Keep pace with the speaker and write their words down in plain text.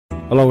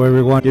Hello,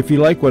 everyone. If you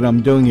like what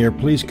I'm doing here,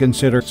 please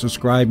consider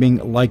subscribing,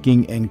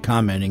 liking, and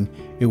commenting.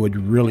 It would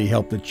really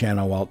help the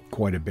channel out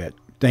quite a bit.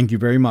 Thank you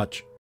very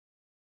much.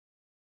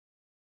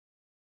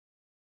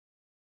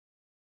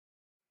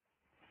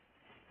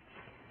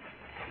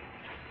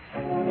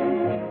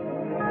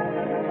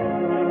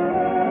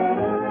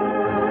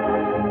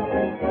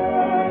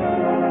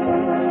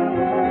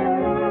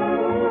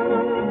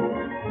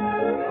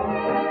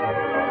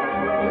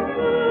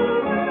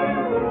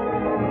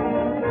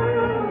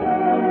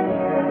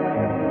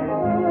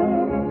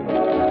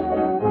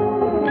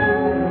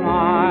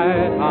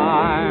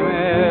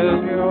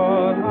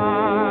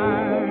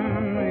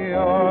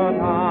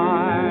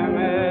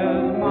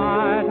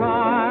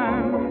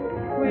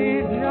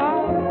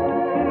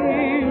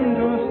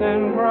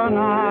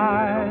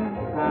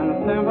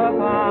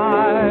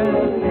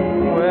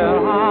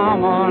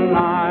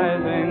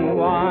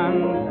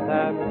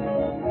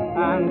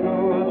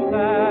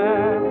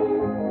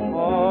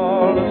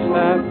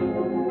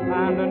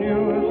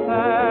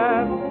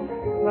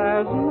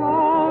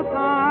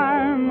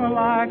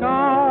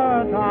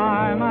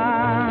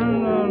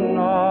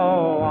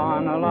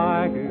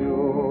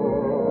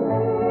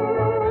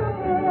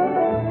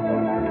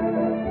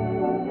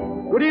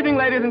 Good evening,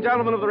 ladies and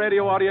gentlemen of the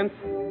radio audience.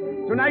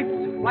 Tonight's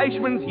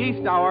Fleishman's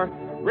Yeast Hour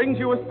brings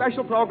you a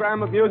special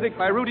program of music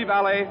by Rudy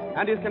Vallee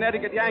and his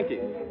Connecticut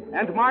Yankees,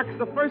 and marks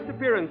the first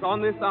appearance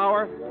on this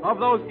hour of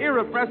those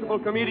irrepressible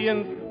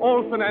comedians,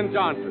 Olson and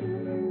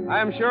Johnson.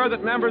 I am sure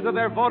that members of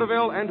their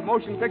vaudeville and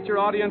motion picture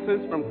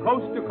audiences from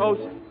coast to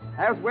coast,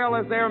 as well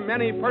as their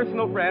many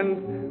personal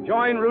friends,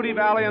 join Rudy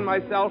Vallee and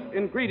myself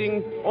in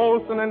greeting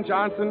Olson and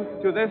Johnson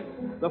to this,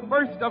 the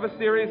first of a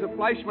series of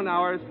Fleischman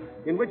Hours,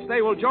 in which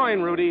they will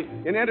join Rudy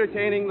in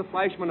entertaining the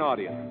Fleischman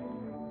audience.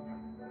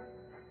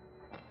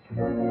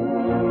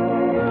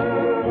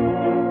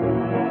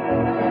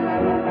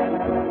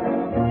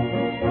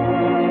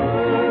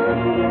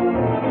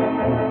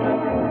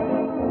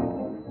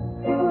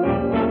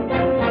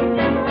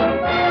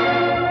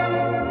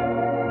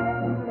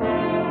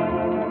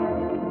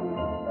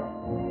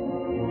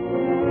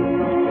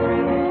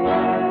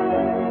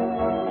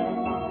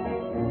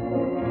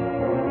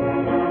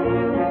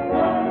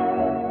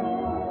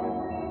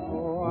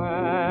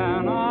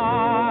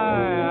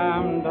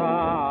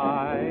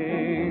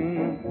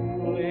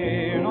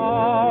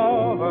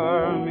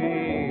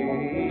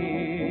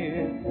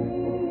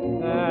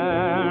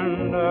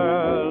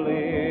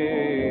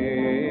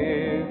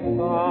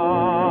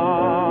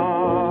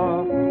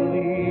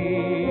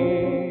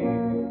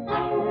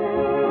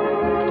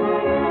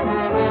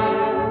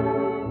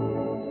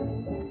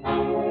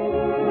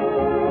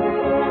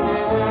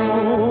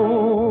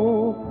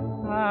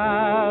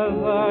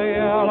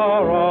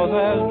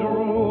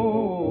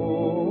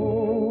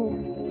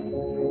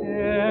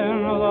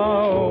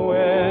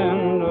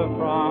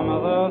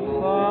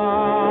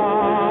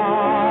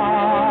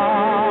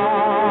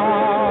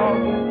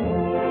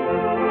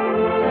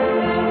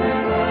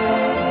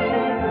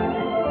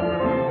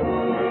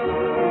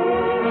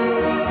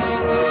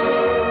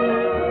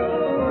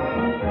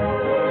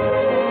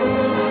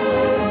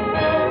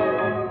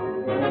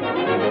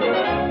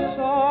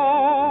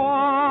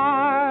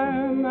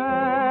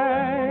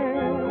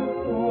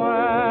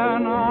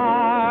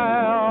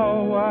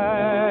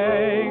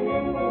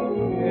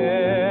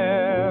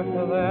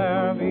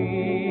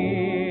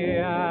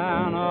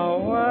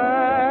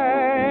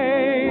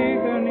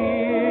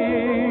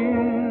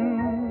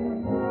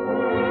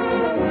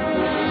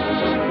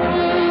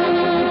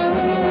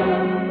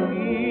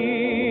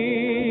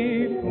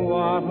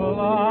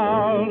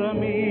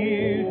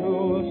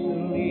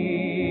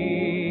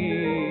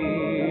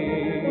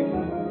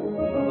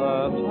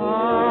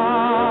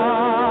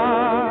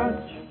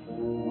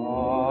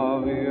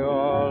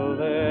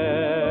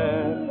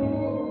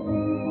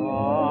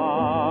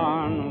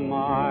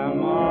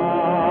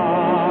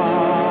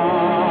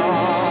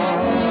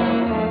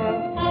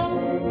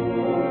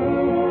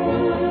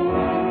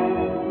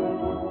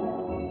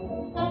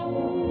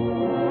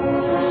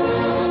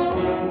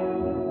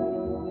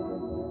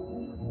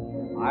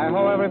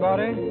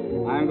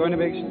 I'm going to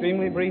be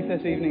extremely brief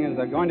this evening, as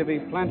there's going to be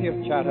plenty of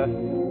chatter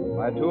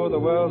by two of the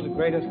world's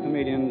greatest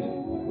comedians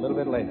a little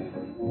bit later.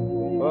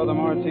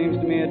 Furthermore, it seems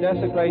to me a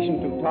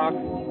desecration to talk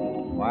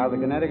while the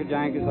Connecticut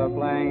Yankees are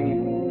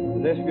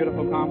playing this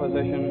beautiful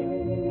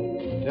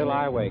composition, Till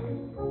I Wake.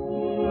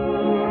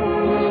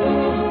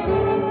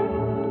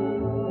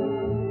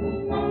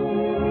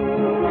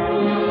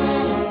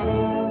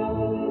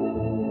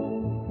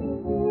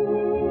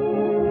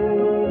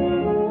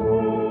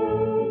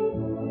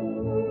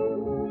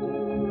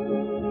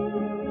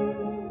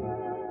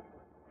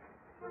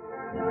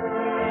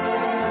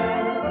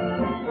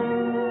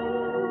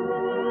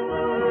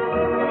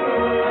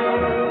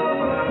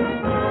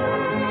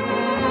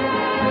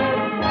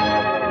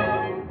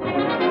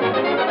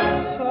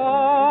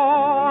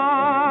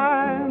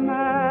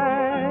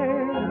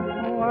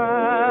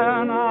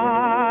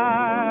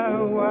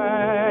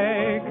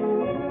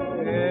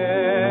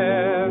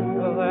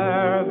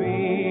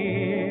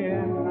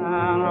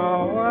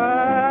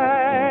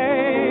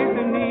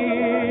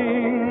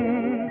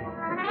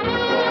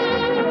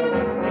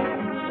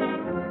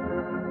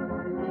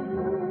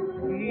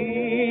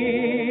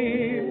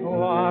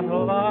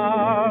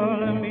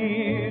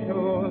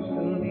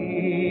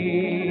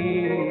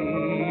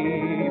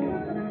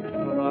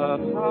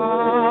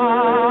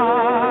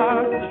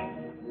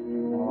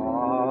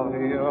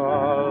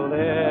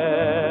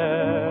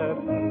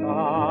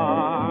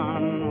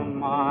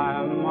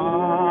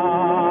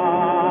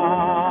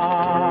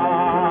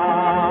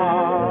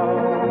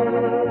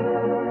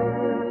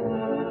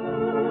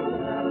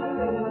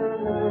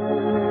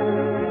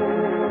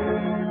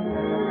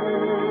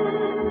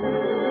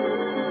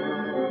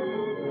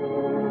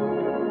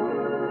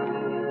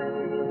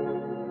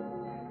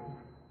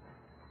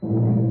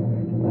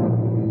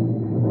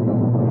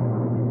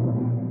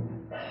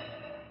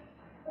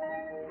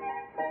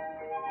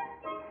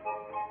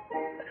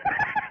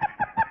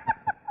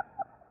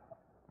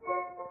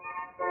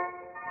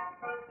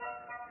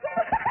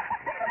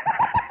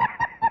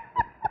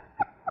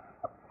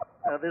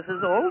 this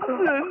is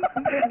Olson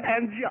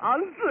and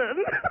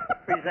Johnson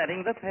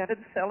presenting the padded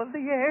cell of the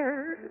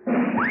air.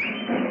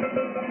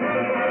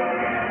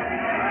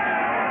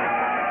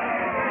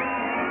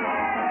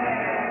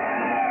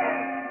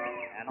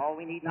 And all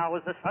we need now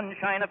is the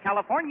sunshine of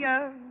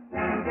California.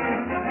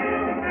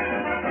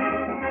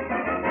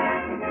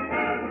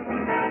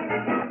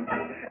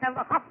 And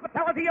the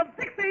hospitality of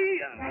Dixie.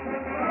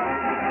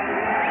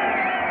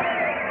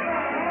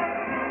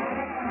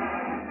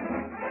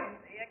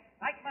 The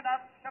excitement of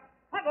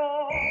Chicago.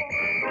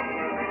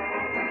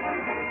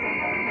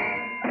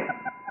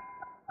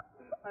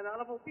 An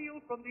automobile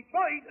from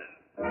Detroit.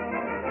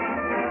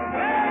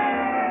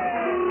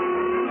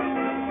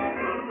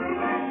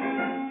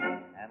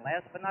 And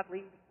last but not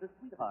least, the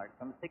sweetheart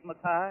from Sigma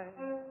Chi.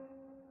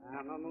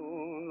 And the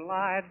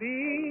moonlight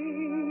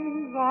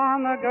beams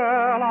on the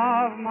girl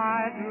of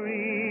my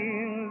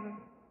dreams.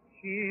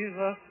 She's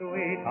a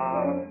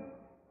sweetheart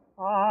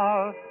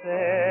of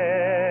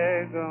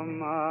Sigma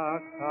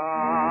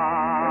Chi.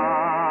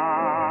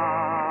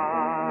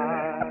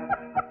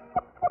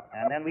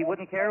 And then we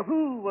wouldn't care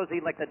who was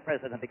elected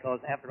president because,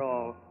 after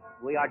all,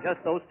 we are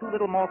just those two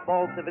little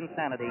mothballs of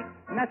insanity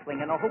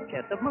nestling in a hope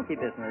chest of monkey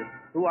business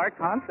who are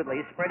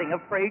constantly spreading a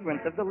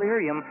fragrance of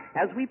delirium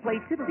as we play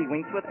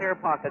tiddlywinks with air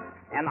pockets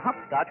and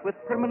hopscotch with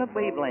permanent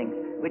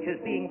wavelengths, which is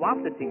being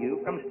wafted to you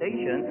from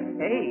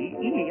station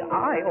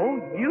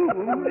A-E-I-O-U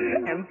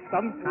and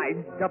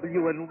sometimes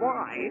W and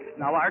Y.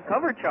 Now, our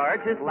cover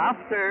charge is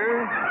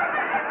laughter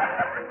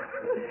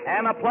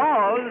and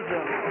applause.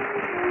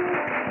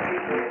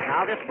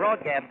 Now, this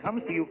broadcast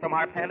comes to you from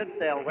our padded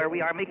cell where we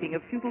are making a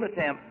futile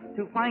attempt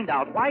to find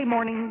out why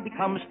morning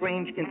becomes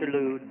strange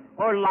interlude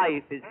or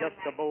life is just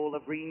a bowl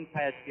of green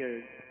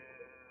pastures.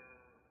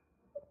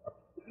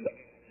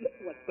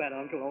 What's that,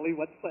 Uncle Ole?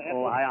 What's that?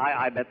 Oh,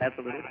 I bet that's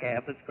a little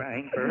calf that's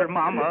crying for her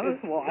mama.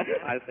 What?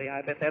 I say,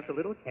 I bet that's a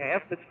little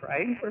calf that's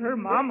crying for her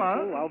mama.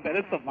 Oh, I'll bet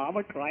it's a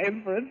mama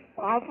crying for its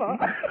papa.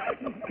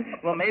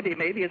 Well, maybe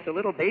it's a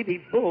little baby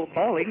bull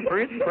bawling for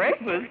its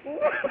breakfast.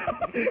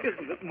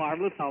 Isn't it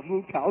marvelous how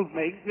moo cows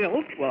make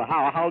milk? Well,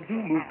 how do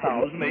moo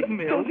cows make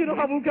milk? Don't you know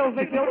how moo cows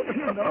make milk?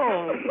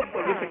 No.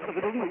 Well, you take a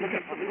little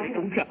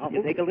moo cow.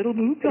 You take a little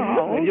moo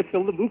cow. And you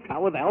fill the moo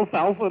cow with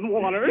alfalfa and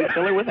water. You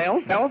fill her with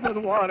alfalfa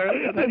and water.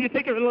 And then you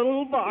take her in a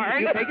little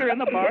barn. You take her in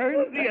the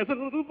barn? Yes, a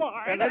little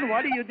barn. And then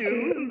what do you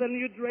do? And then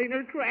you drain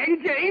her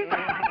crankcase.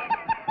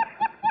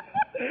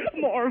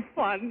 More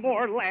fun,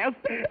 more laughs,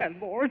 and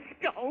more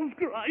skulls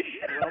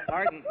crushed. Well,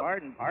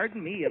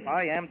 pardon me if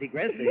I am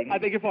digressing. I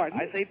beg your pardon?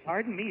 I say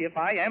pardon me if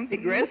I am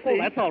digressing. Oh,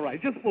 that's all right.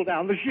 Just pull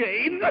down the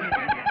shade.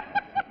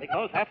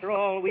 Because, after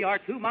all, we are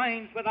two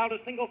minds without a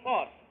single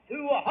thought.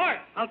 Two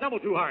hearts. I'll double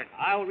two hearts.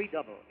 I'll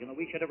redouble. You know,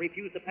 we should have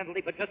refused the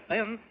penalty, but just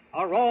then,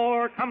 a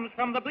roar comes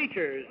from the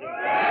bleachers.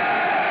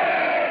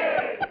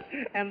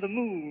 And the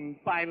moon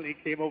finally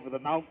came over the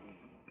mountain.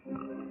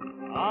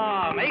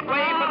 Ah, make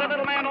way for the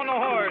little man on the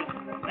horse.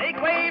 Make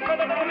way for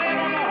the little man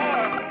on the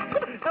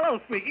horse. Hello,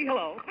 Squeaky.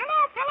 Hello. Hello,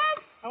 fellas.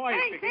 How are you,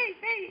 Say,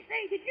 Squeaky?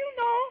 say, did you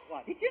know?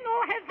 What? Did you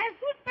know has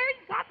gooseberries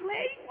got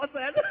legs? What's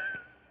that?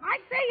 I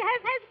say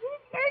has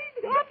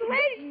gooseberries got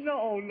legs?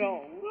 No.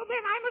 Well,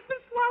 then I must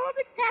have swallowed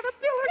a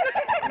caterpillar.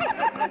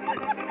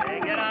 Hey,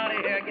 get out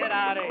of here, get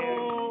out of here.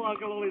 Oh,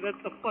 Uncle Ole,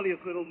 that's the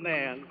funniest little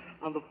man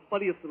on the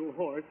funniest little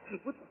horse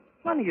with the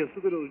funniest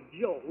little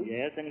joke.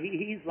 Yes, and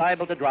he's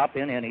liable to drop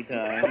in any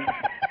time.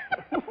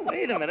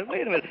 Wait a minute.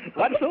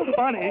 What's so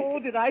funny? Oh,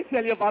 did I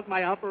tell you about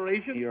my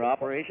operation? Your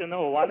operation?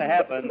 No, what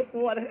happened?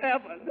 What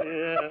happened?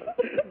 Yeah.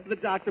 The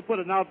doctor put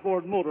an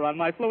outboard motor on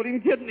my floating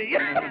kidney.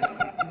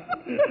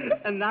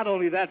 And not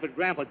only that, but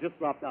Grandpa just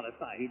dropped out of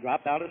sight. He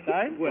dropped out of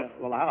sight? Well,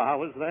 how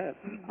was that?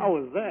 How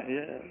was that?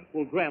 Yeah.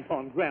 Well, Grandpa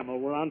and Grandma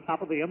were on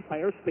top of the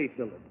Empire State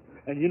Building.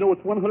 And you know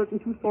it's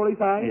 102 stories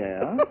high?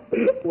 Yeah.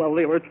 Well,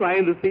 they were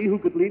trying to see who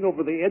could lean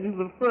over the edge of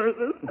the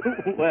furthest.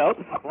 Well,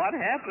 what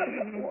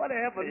happened? What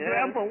happened? Yeah.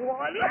 Grandpa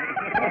won.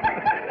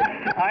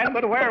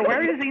 But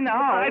where is he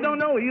now? I don't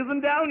know. He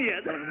isn't down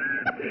yet.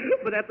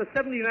 But at the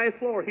 79th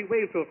floor, he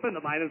waved to a friend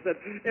of mine and said,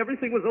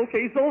 everything was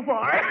okay so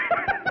far.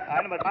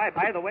 But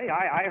by the way,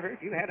 I heard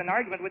you had an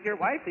argument with your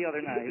wife the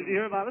other night. Did you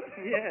hear about it?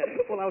 Yeah.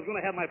 Well, I was going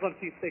to have my front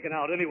teeth taken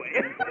out anyway.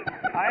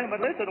 But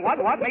listen,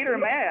 what made her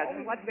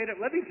mad? What made her?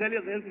 Let me tell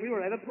you this. We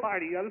were at a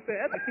party, you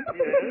understand?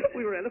 Yes.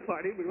 We were at a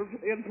party. We were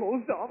playing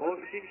post office. Oh,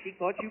 she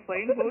caught you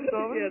playing post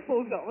office? Yes,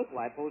 post office.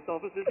 Why, post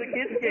office is a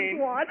kid's game.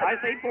 What? I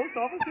say post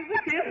office is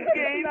a kid's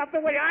game. Not the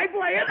way I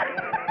play it.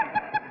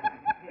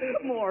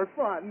 More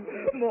fun,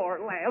 more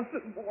laughs,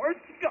 and more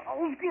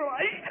skulls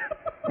crushed.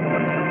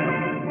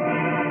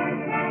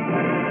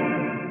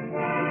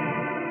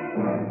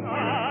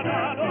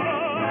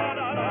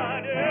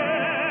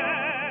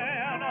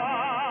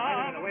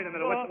 Wait a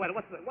minute.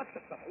 What's the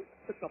trouble?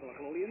 What's the trouble,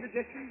 Uncle Ole?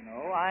 Indigestion?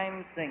 No,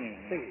 I'm singing.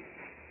 Singing.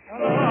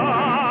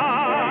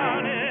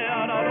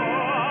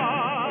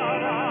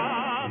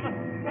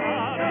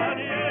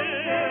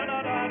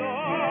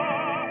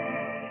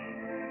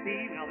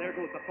 See, now there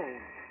goes the phone.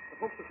 The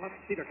folks across the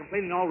street are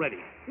complaining already.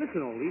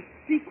 Listen, Ole,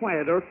 be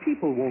quiet or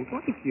people won't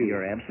like you.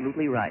 You're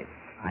absolutely right.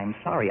 I'm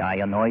sorry I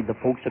annoyed the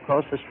folks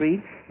across the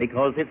street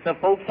because it's the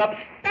folks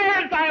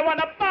upstairs I want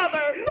to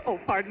bother. Oh,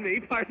 pardon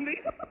me.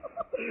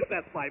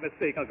 That's my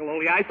mistake, Uncle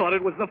Ole. I thought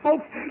it was the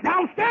folks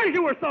downstairs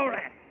you were so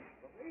at.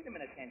 Wait a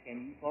minute, can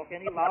you talk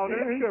any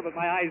louder? Sure, but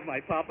my eyes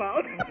might pop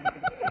out.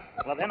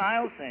 Well, then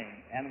I'll sing.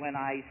 And when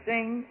I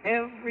sing,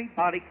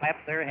 everybody claps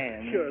their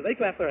hands. Sure, they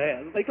clap their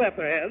hands.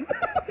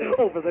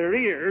 Over their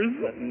ears.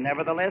 But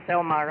nevertheless,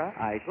 Elmira,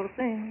 I shall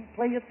sing.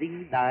 Play a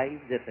D-dive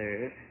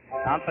zither.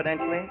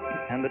 Confidentially,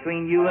 and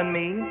between you and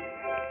me,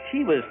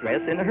 she was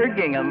dressed in her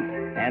gingham,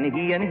 and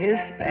he in his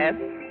spats.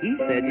 He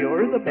said,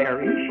 you're the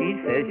berry.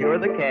 She says, you're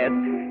the cat.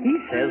 He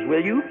says,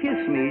 will you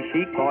kiss me?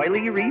 She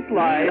coyly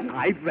replied,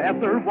 I'd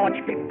rather watch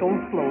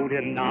pickles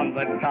floating on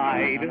the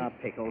tide.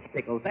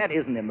 Pickles, that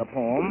isn't in the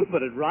poem.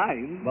 But it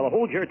rhymes. Well,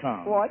 hold your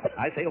tongue. What?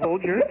 I say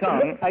hold your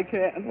tongue. I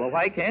can't. Well,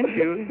 why can't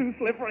you? Too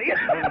slippery.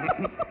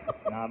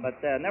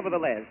 But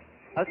nevertheless,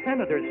 a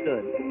senator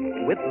stood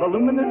with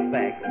voluminous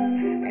facts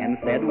and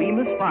said we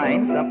must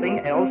find something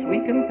else we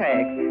can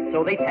tax.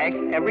 So they taxed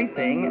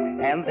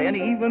everything and then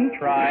even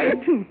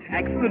tried to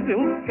tax the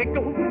dill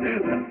pickles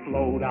that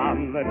float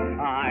on the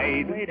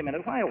tide. Wait a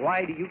minute.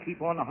 Why do you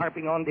keep on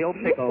harping on dill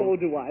pickles? Oh,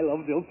 do I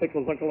love dill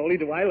pickles, Uncle Ole?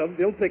 Do I love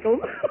dill pickles?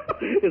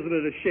 Isn't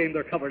it a shame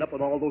they're covered up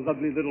with all those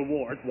ugly little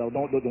warts? Well,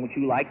 don't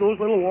you like those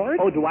little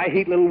warts? Oh, do I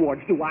hate little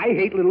warts?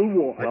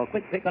 Well,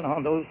 quit picking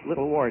on those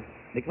little warts.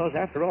 Because,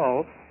 after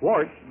all,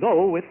 warts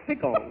go with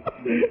pickles.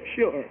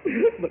 Sure,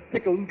 but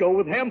pickles go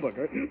with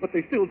hamburger, but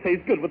they still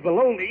taste good with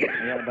bologna.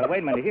 Yeah, but wait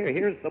a minute.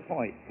 Here's the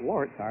point.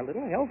 Warts are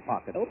little health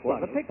pockets for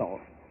the pickle.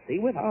 See,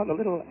 without a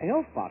little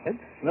health pocket,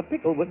 the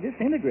pickle would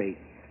disintegrate.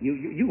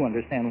 You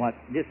understand what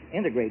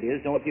disintegrate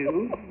is, don't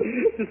you?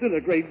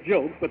 Disintegrate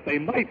jokes, but they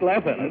might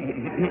laugh at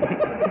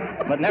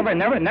it. But never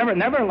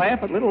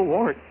laugh at little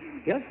warts.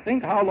 Just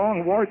think how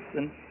long warts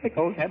and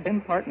pickles have been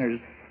partners.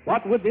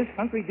 What would this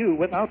country do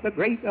without the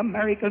great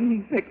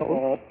American pickle?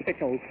 Oh,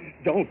 pickle.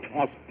 Don't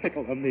talk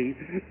pickle to me.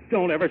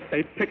 Don't ever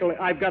say pickle.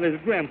 I've got his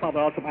grandfather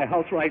out to my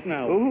house right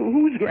now.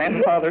 Whose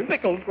grandfather?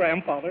 Pickle's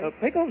grandfather.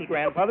 Pickle's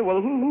grandfather?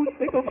 Well, who's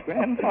Pickle's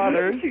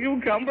grandfather?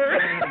 Cucumber.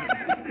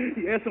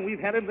 Yes, and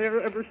we've had him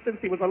there ever since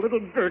he was a little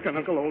gherkin,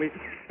 Uncle Ole.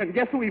 And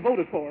guess who he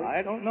voted for?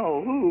 I don't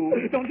know.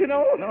 Who? Don't you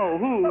know? No,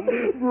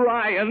 who?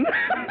 Brian.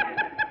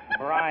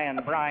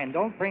 Brian,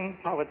 don't bring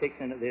politics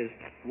into this.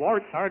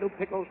 Warts are to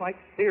pickles like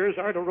spears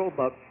are to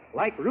roebuck,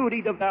 like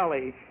Rudy to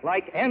Valley,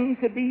 like N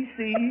to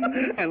BC,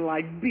 and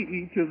like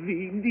B to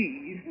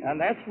VD. And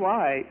that's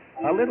why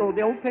a little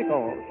dill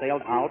pickle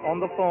sailed out on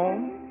the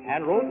foam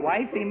and wrote,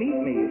 Wifey,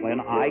 meet me when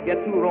I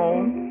get to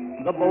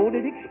Rome. The boat,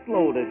 it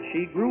exploded.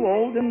 She grew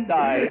old and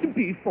died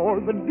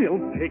before the dill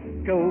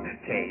pickle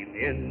came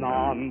in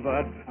on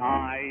the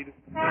tide.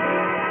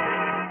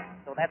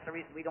 So that's the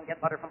reason we don't get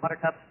butter from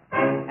buttercups.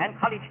 And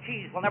cottage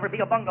cheese will never be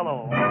a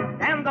bungalow.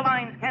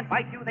 Dandelions can't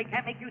bite you, they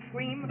can't make you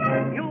scream.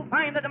 You'll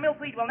find that the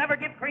milkweed will never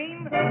give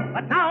cream.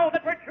 But now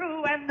that we're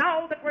true and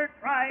now that we're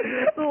tried,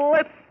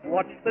 let's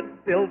watch the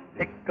dill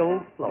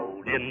pickle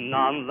floating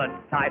on the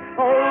tide.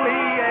 Oh,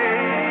 yeah,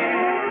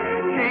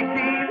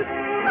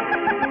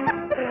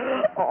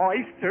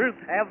 oysters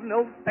have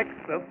no sex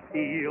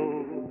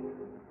appeal.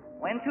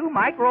 When two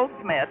microbes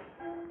met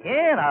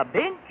in a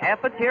big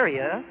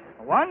cafeteria,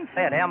 one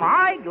said, am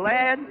I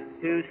glad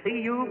to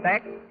see you,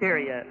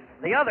 bacteria?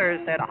 The other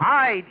said,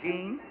 hi,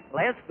 Gene,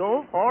 let's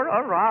go for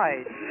a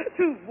ride.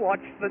 To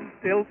watch the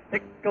dill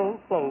pickle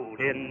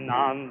floating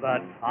on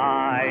the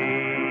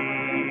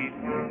tide.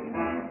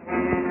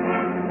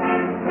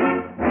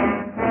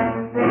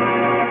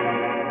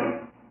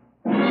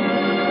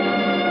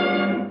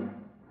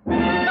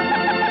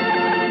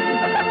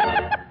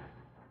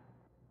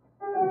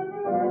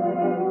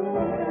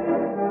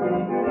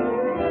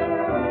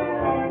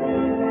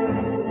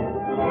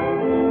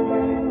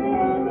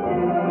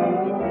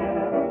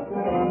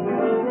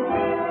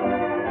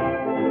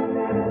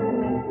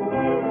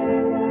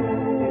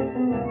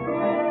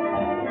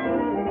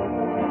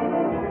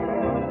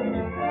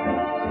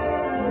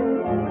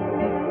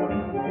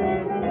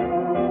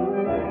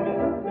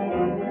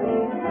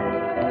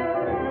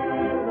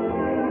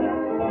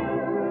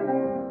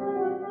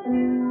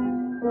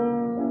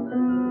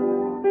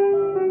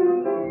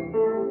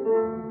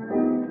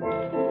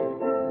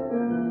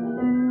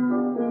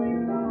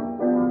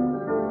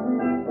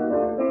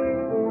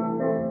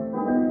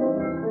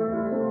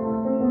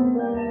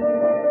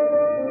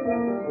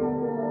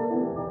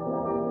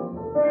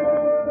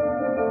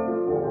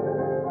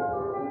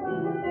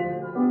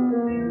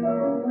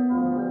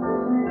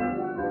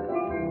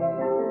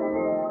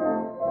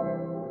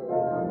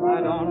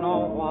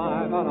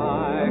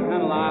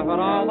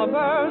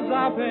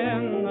 Up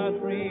in the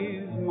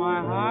trees,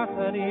 my heart's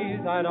at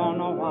ease. I don't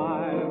know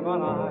why,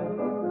 but I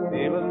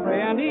feel as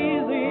free and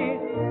easy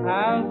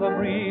as the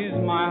breeze.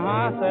 My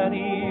heart's at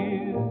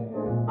ease.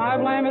 I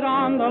blame it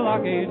on the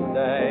lucky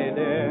day,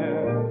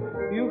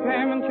 dear. You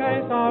came and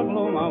chased all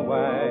gloom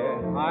away.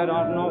 I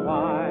don't know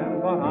why,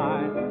 but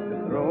I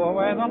threw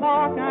away the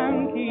lock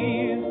and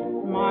keys.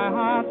 my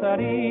heart's at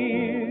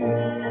ease.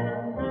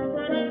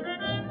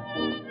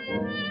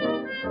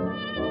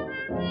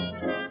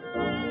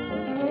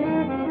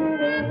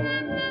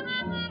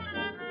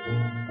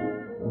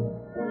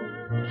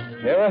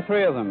 Here are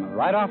three of them,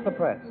 right off the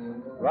press,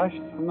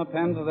 rushed from the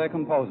pens of their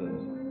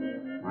composers.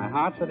 My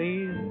heart's at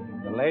ease,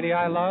 the lady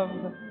I love,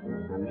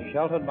 and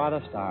sheltered by the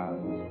stars.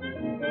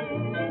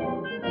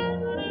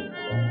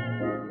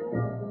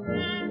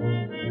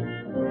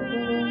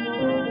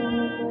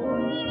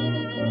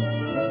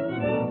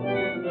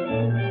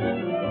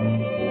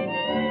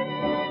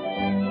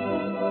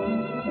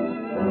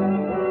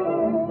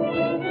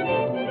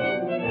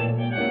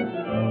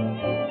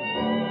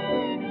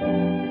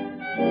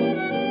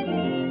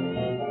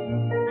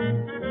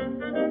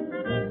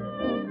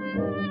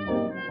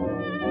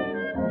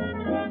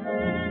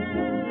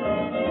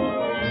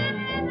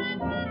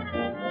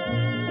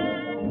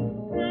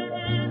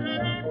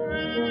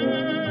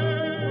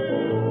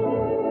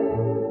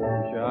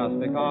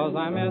 Because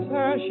I miss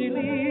her, she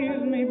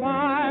leaves me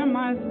by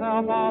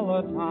myself all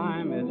the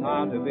time. It's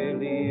hard to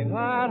believe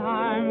that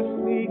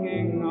I'm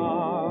speaking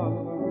of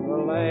the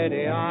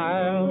lady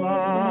I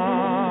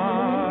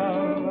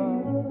love.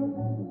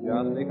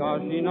 Just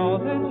because she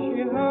knows that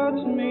she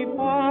hurts me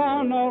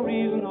for no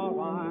reason or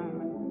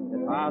rhyme.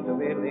 It's hard to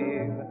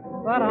believe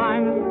that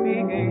I'm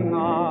speaking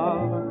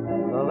of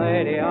the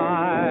lady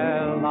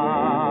I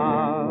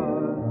love.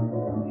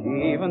 She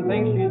even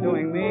thinks she's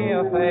doing me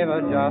a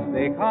favor just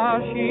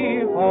because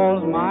she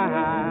holds my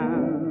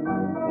hand.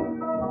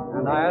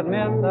 And I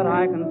admit that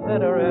I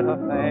consider it a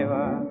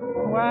favor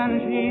when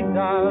she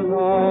does,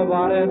 oh,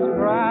 but it's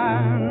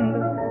grand.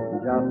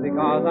 Just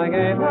because I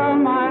gave her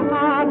my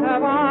heart,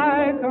 have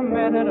I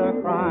committed a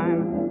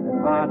crime?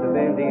 It's hard to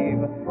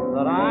believe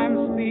that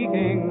I'm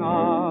speaking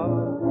of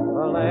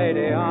the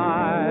lady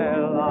I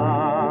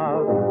love.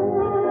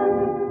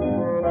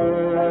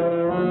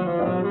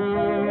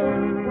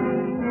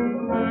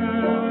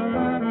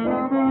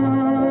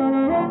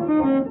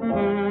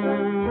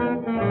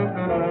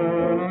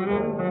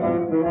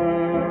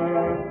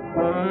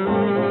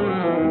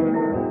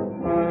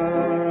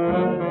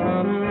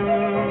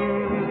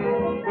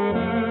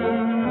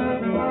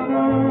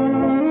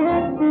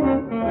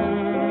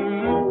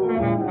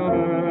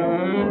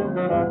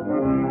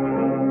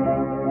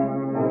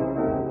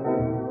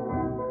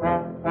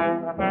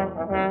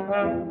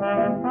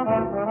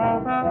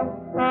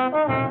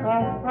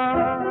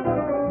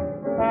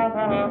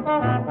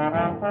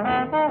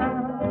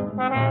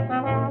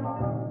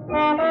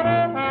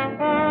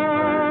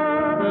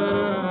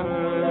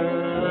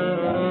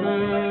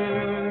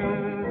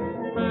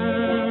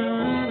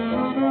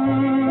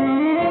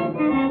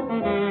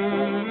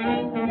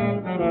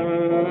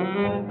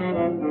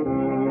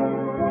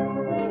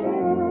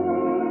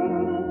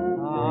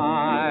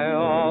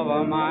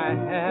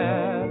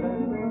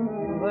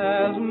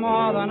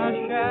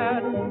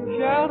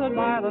 Sheltered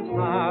by the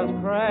stars,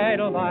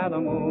 cradled by the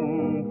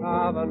moon,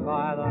 covered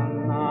by the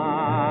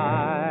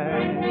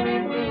night.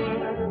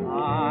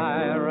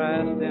 I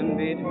rest in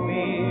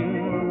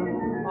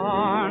between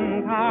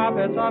on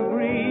carpets of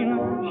green,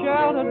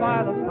 sheltered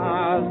by the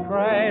stars,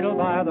 cradled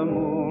by the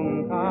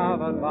moon,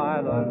 covered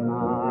by the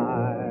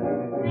night.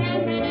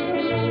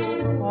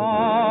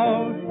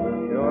 Oh,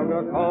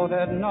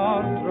 sugar-coated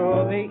notes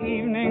through the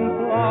evening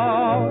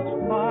floats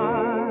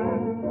by.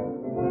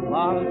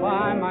 Love's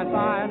by my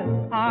side,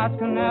 hearts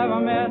can never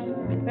miss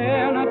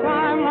in a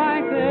time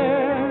like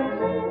this.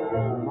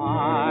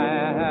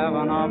 My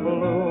heaven of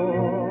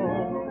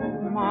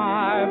blue,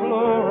 my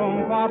blue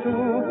room for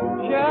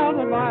two,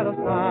 sheltered by the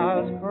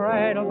stars,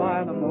 cradled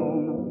by the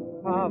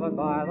moon, covered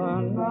by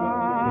the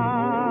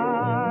night.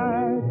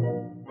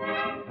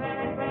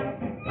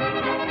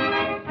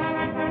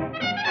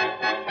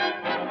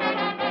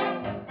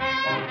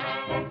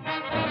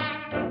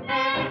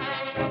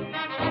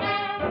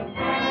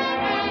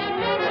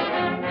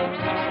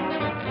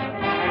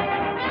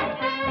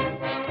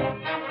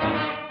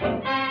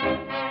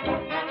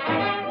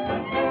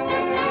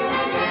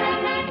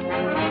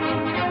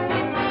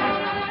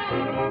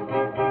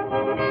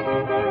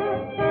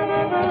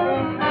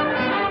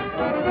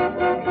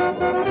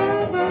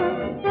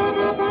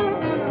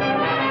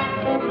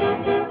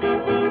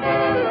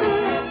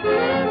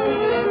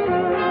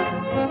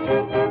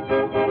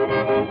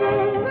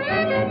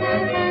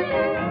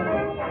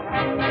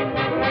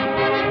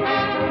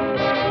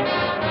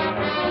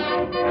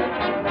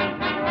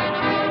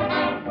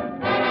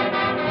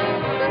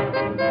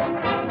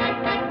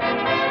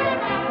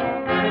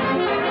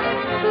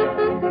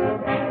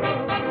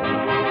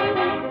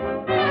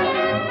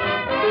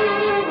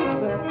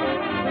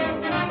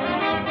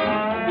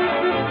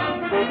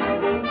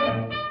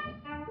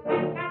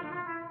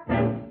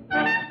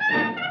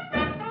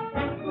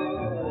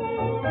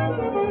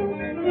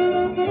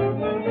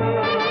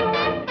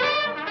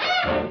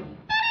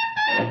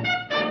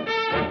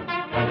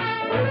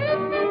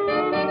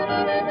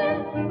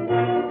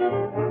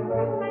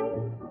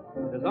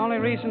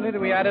 Recently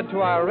that we added to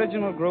our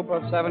original group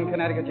of 7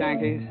 Connecticut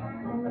Yankees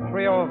a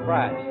trio of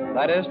brass.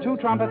 That is, 2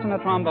 trumpets and a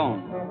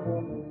trombone.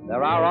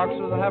 There are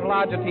orchestras that have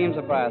larger teams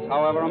of brass.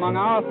 However, among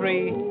our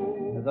three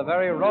is a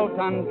very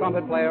rotund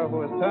trumpet player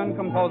who has turned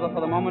composer for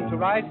the moment to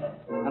write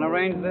and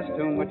arrange this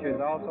tune, which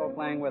is also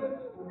playing with us.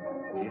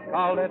 He's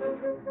called it,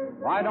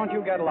 Why Don't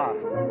You Get Lost?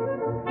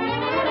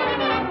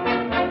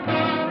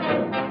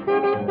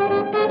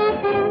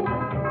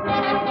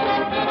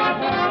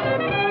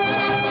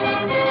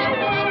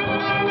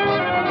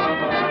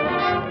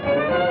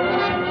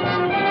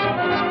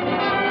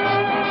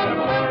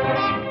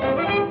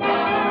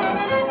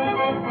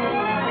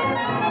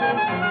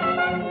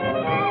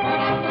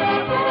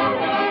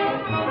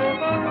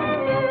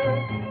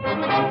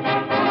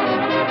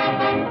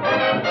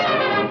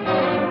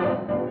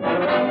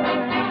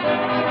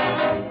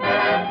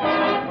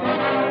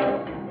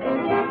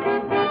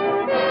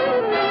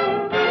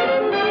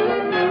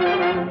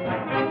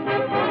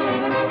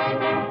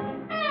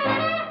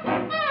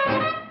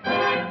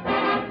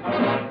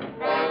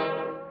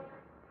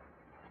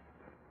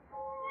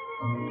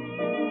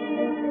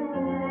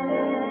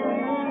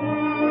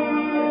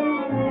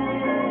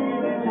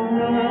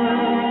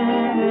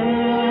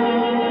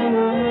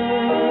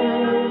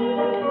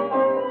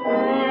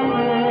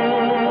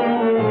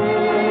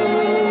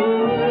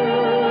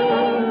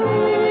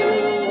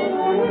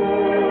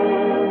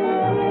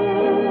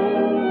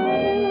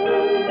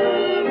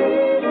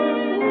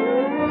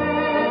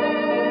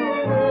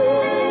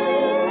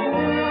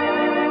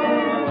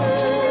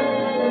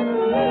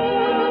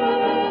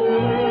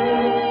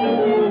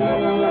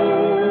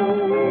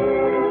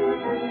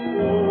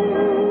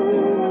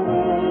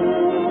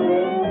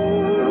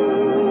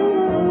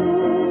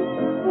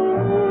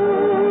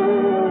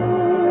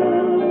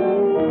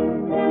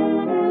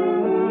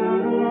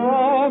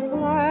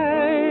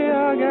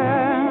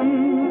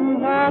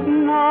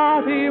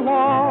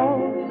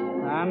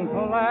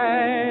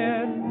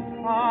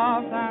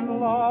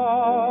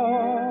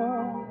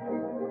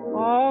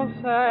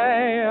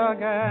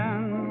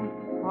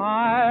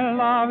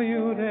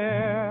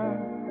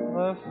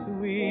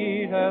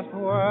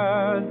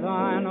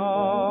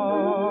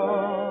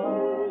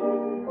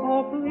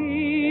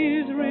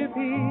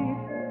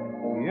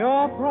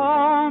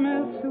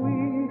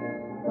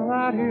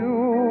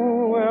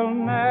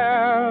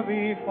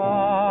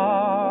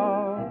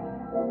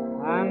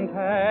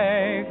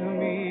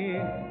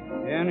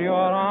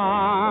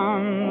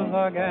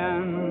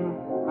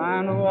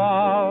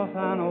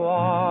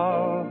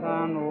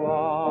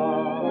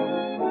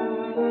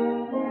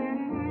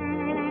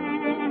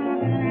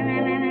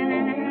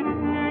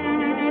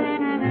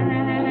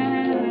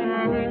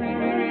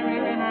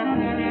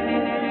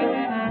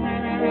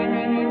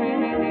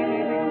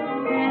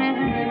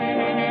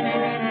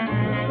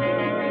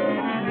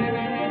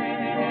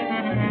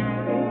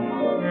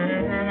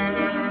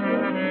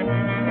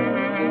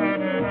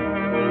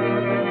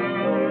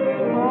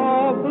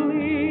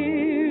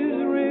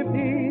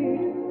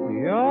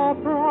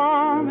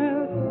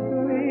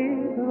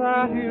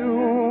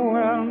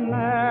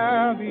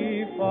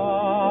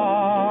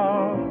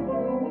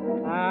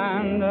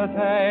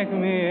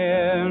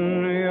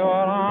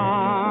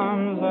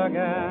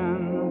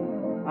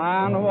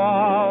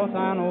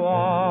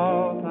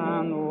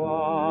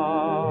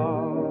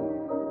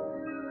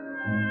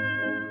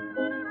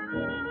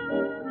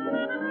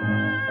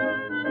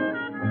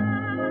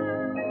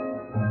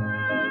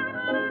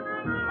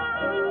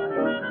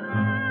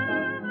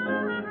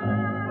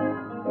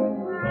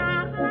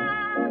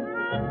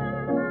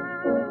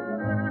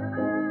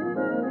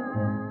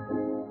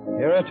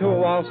 Here are two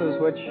waltzes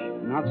which,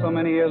 not so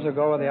many years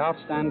ago, were the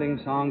outstanding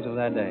songs of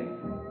that day,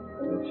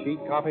 with sheet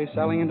copies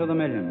selling into the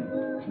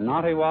millions,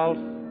 Naughty Waltz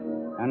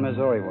and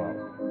Missouri Waltz.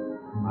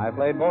 I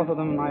played both of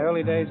them in my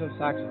early days of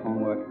saxophone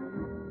work.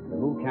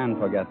 Who can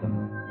forget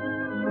them?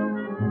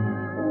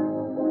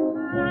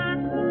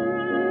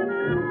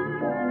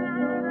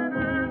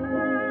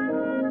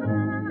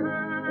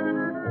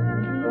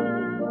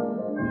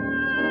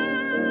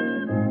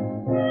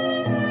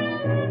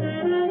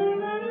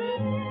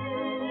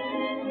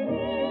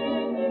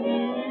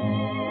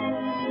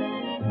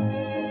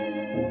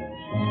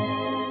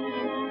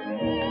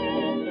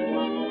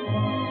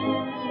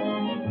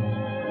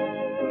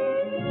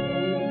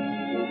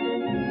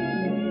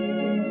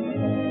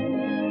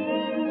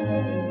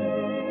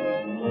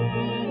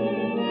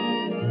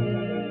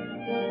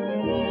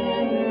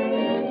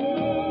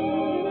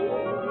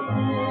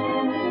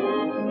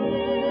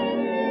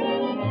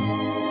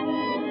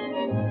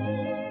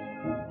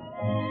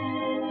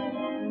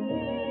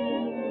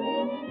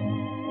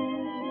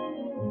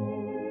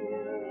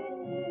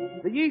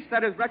 The yeast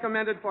that is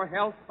recommended for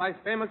health by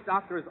famous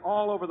doctors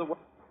all over the world.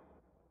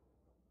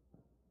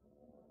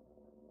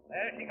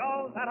 There she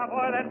goes, that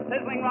boy, that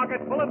sizzling rocket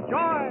full of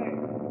joy.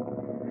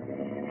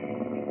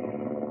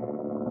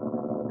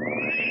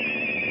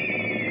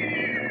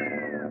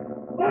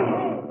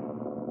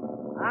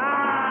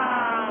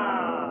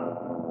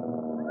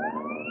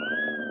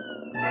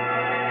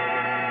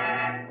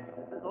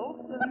 Mrs.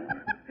 Olson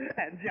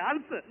and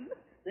Johnson.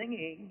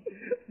 singing.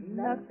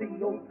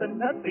 Nutsy Olson,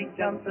 Nutsy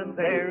Johnson,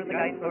 they're the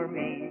guys for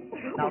me.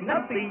 Now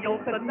Nutsy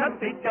Olson,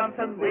 Nutsy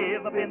Johnson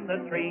live up in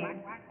the tree.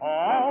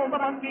 All the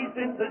monkeys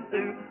in the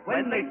zoo,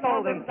 when they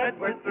saw them, said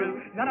we're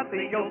through.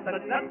 Nutsy Olson,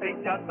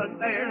 Nutsy Johnson,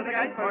 they're the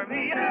guys for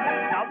me.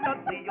 Now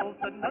Nutsy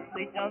Olson,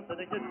 Nutsy Johnson,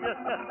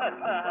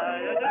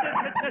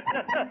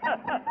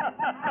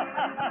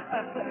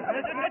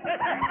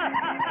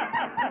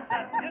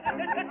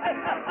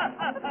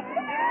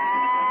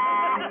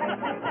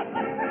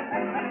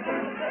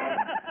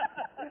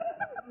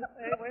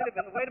 Hey,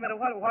 wait a minute.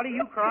 What are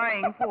you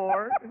crying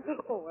for?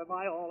 Oh, am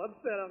I all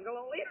upset, Uncle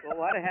Ole? Well,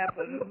 what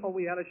happened? Oh,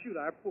 we had to shoot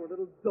our poor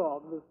little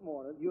dog this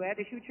morning. You had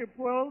to shoot your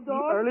poor old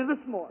dog? Early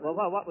this morning.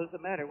 Well, what was the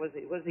matter? Was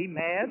he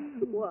mad?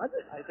 What?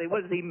 I say,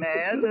 was he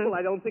mad? Well,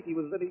 I don't think he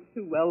was any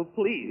too well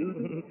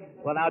pleased.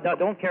 Well, now,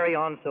 don't carry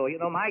on so. You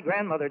know, my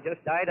grandmother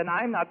just died, and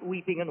I'm not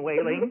weeping and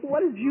wailing.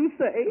 What did you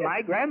say?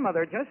 My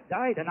grandmother just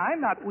died, and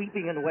I'm not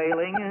weeping and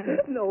wailing.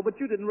 No, but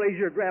you didn't raise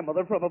your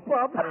grandmother from a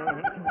pup.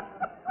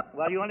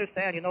 Well, you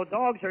understand,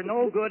 dogs are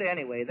no good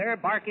anyway. Their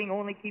barking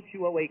only keeps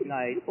you awake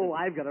nights. Oh,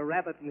 I've got a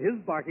rabbit, and his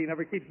barking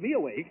never keeps me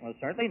awake. Well,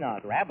 certainly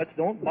not. Rabbits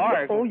don't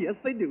bark. Oh, yes,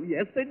 they do.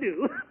 Yes, they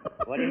do.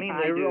 What do you mean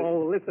they do?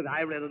 Oh, listen,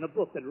 I read in a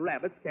book that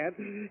rabbits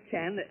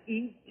can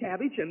eat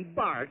cabbage and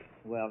bark.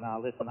 Well, now,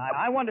 listen,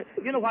 I wonder,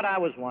 you know what I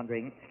was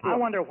wondering? I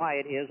wonder why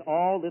it is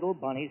all little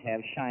bunnies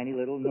have shiny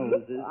little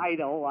noses. I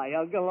know why,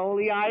 Uncle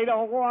Ole. I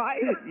know why.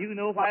 You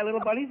know why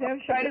little bunnies have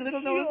shiny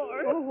little noses?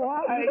 Sure. Well,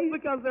 why?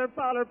 Because their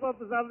powder puff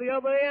is on the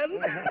other end.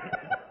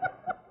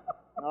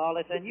 Oh,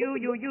 listen,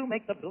 you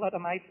make the blood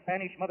of my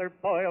Spanish mother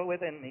boil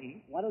within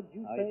me. What did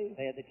you I say?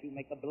 said that you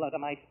make the blood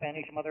of my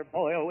Spanish mother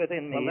boil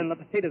within me. Well, then the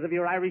potatoes of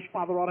your Irish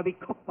father ought to be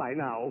cooked by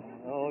now.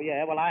 Oh,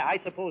 yeah, well, I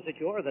suppose that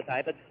you're the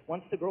type that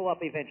wants to grow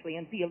up eventually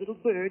and be a little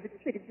bird that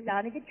sits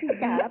around in the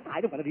treetop.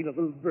 I don't want to be a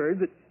little bird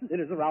that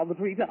litters around the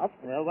treetops.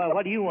 Well,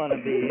 what do you want to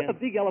be? A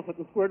big elephant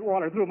to squirt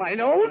water through my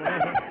nose.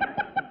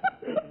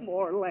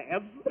 More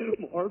lamps,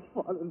 more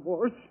fun, and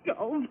more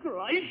skulls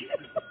crush.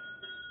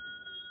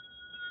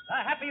 The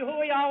Happy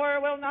Hooey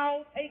Hour will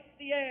now take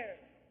the air.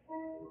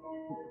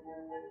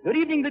 Good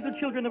evening, little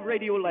children of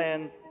Radio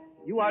Land.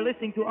 You are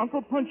listening to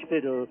Uncle Punch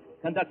Fiddle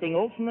conducting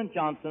Olson and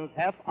Johnson's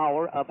half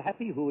hour of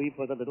Happy Hooey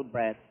for the little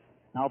brats.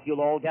 Now, if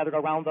you'll all gather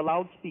around the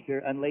loudspeaker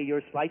and lay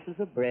your slices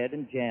of bread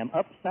and jam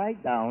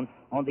upside down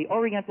on the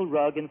oriental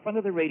rug in front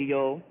of the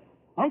radio,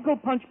 Uncle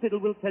Punch Fiddle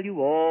will tell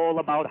you all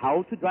about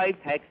how to drive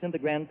tacks in the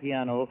grand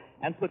piano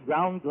and put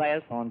ground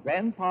glass on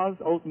Grandpa's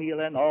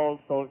oatmeal and all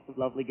sorts of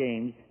lovely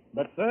games.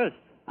 But first,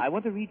 I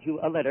want to read you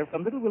a letter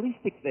from little Willie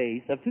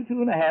Stickface of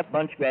 2.5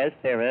 Bunchgrass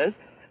Terrace,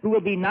 who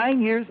will be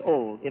 9 years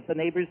old if the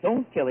neighbors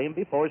don't kill him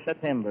before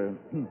September.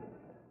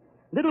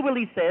 Little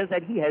Willie says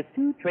that he has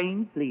 2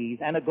 trained fleas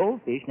and a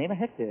goldfish named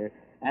Hector,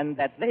 and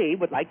that they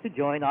would like to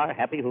join our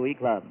Happy Hooey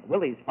Club.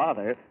 Willie's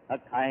father, a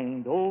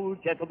kind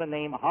old gentleman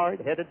named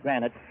Hard-Headed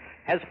Granite,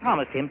 has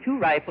promised him 2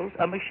 rifles,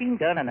 a machine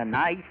gun, and a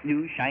nice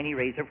new shiny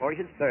razor for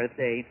his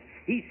birthday.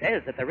 He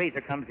says that the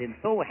razor comes in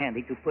so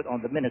handy to put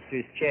on the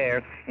minister's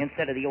chair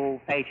instead of the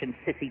old-fashioned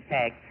sissy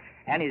tack,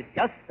 and is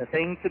just the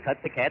thing to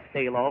cut the cat's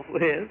tail off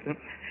with.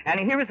 And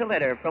here is a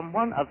letter from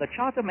one of the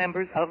charter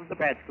members of the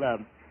Brats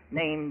Club,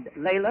 named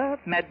Layla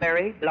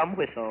Madberry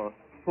Blumwhistle.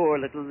 Poor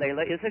little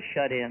Layla is a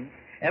shut-in.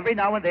 Every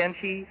now and then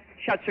she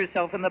shuts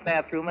herself in the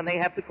bathroom, and they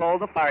have to call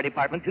the fire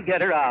department to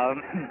get her out.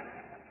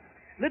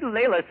 Little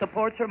Layla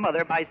supports her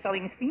mother by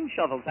selling steam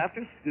shovels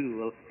after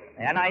school.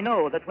 And I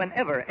know that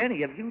whenever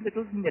any of you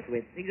little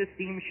nitwits need a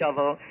steam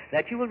shovel,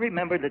 that you will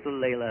remember little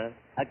Layla.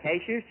 A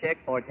cashier's check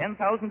for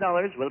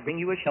 $10,000 will bring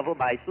you a shovel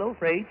by slow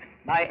freight,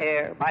 by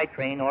air, by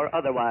train, or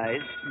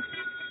otherwise.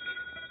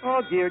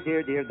 Oh, dear,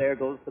 dear, dear, there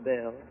goes the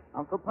bell.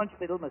 Uncle Punch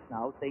Fiddle must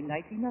now say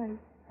nighty-night.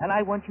 And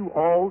I want you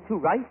all to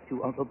write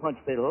to Uncle Punch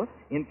Fiddle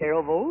in care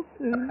of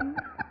Olson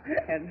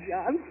and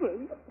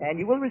Johnson. And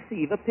you will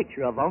receive a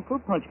picture of Uncle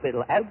Punch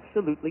Fiddle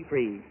absolutely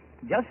free.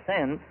 Just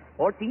send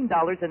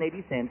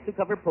 $14.80 to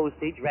cover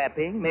postage,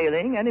 wrapping,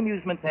 mailing, and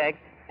amusement tax,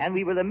 and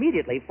we will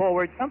immediately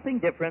forward something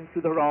different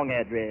to the wrong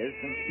address.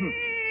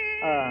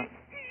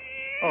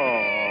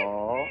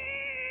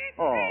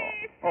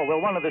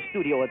 Will one of the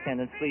studio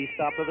attendants please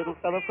stop the little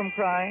fella from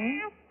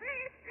crying?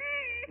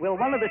 Will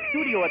one of the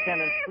studio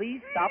attendants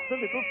please stop the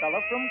little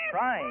fella from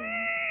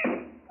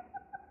crying?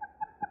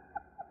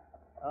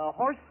 A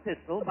horse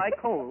pistol by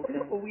Colt.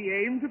 We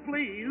aim to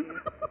please.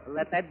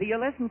 Let that be a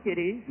lesson,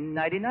 kiddies.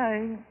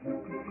 Nighty-night.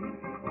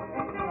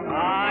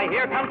 Ah,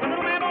 here comes the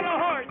little man on the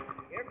horse.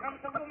 Here comes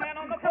the little man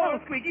on the Hello,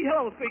 horse. Squeaky.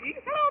 Hello, Squeaky.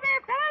 Hello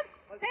there, fellas.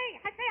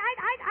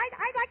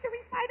 I'd like to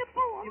recite a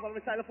poem. You want to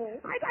recite a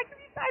poem? I'd like to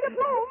recite a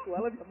poem.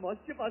 Well,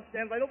 if you must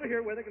stand right over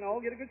here where they can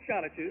all get a good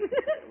shot at you.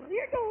 Well,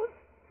 here goes.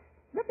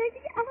 The baby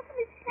elephant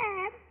is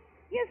sad.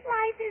 His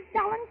life is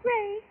dull and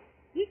gray.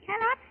 He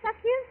cannot suck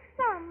his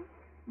thumb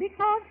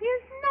because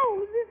his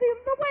nose is in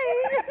the way.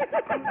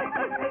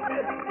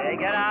 Hey,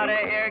 get out of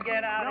here.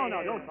 Get out of here.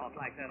 No, don't talk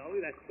like that,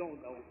 Ollie. Don't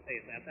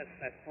say that. That's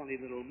that funny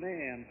little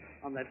man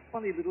on that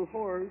funny little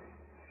horse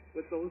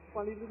with those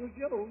funny little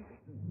jokes.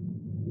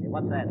 Hey,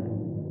 what's that?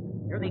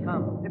 Here they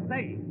come. It's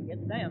they.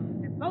 It's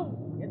them. It's those.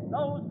 It's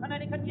those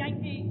Connecticut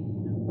Yankees.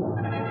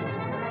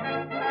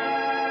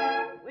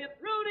 With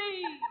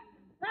Rudy,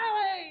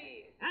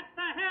 Sally, at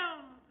the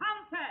helm,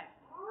 contact.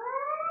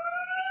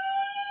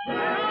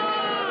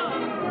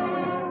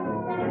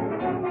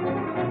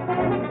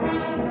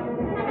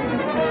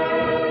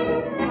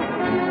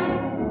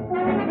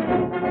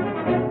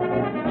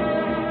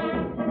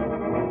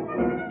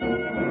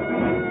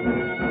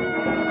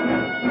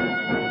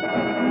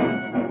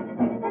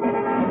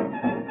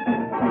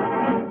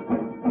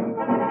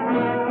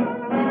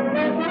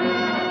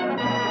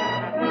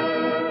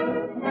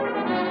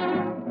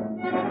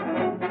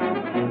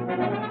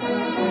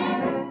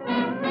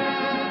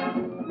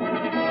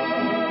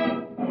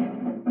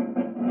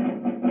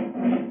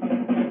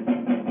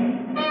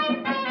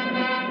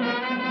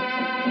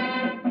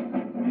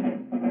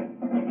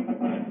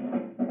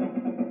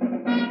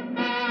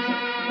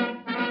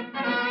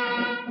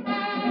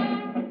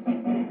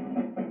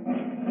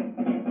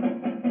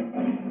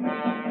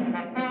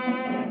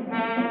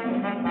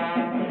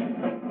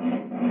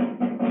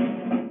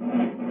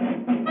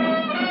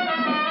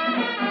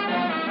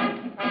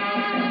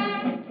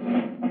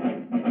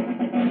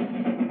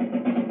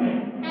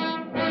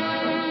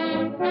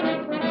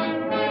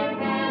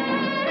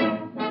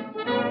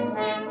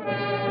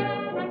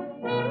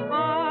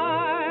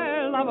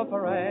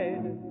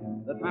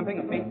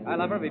 I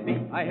love every beat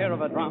I hear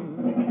of a drum.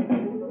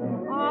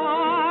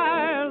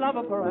 I love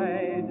a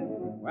parade.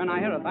 When I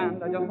hear a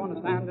band, I just want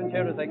to stand and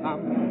cheer as they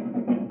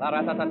come. The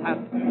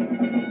rat-tat-tat-tat,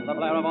 the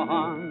blare of a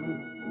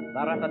horn. The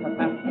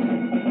rat-tat-tat-tat,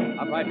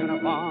 a bright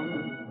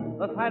uniform.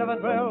 The sight of a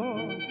drill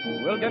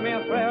will give me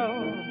a thrill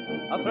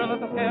at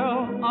the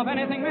skill of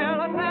anything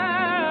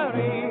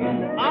military.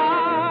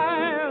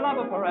 I love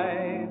a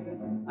parade,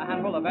 a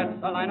handful of vets,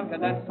 a line of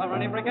cadets, or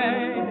any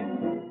brigade.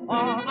 For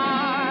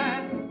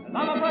I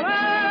love a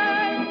parade.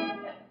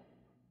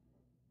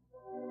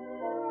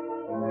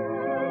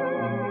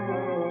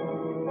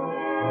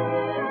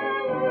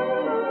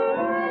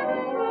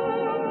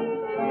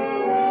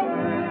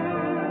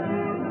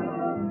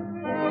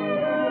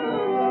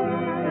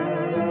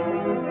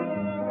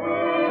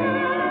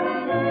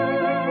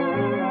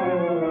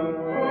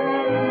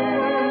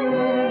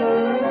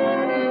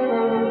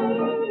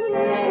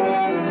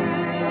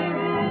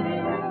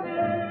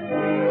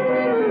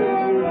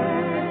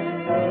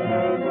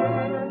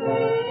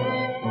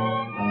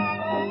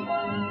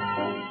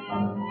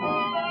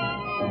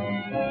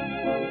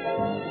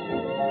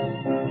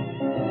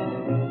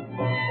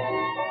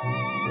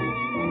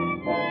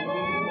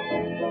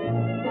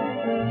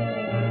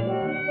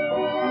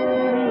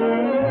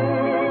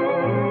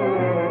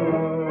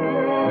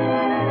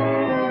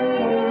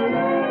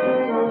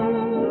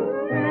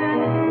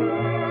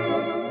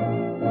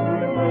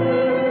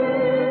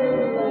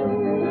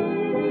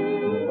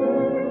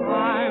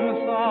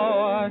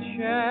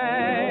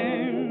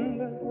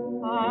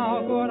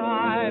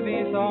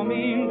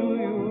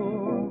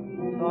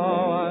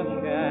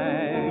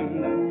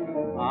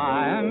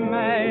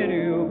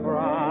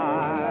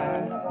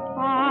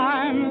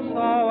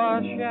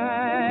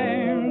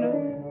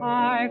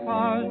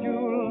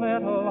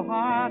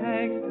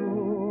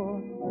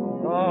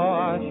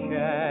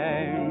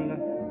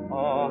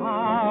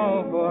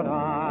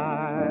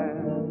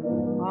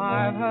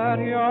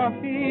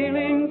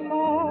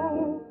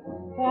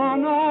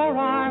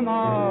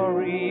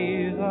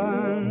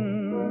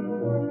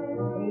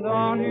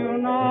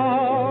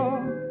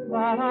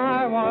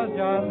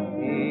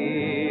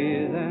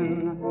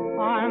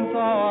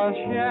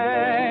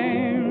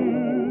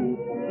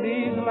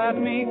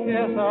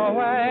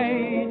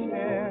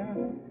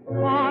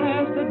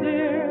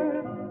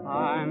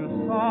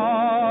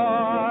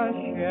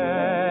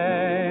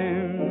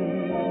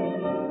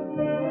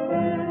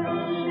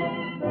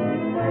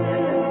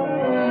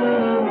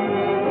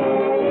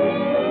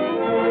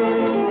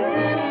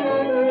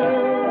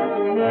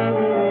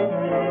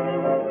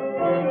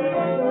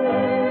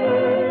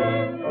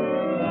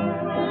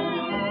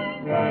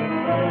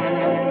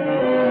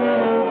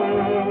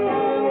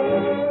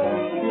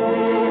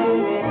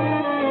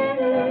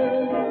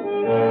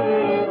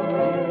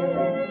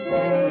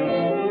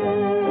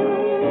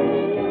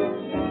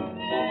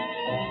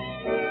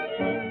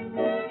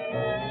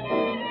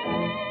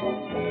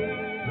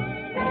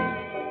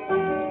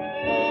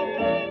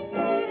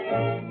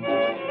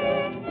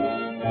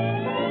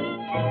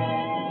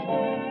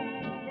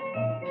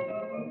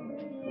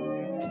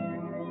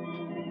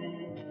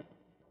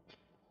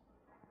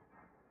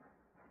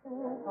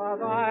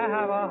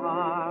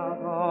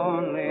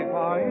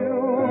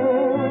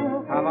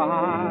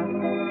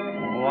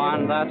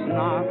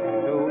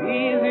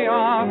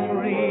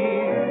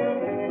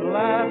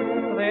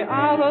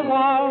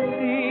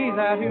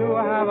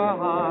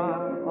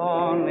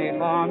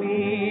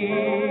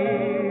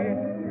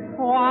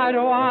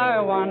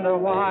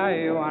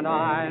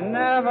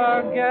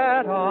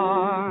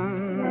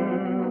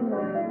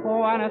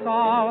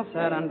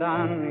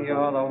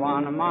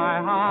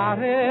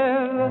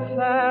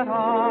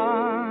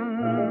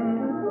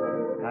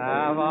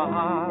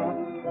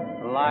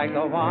 like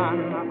the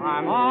one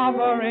I'm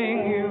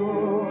offering you.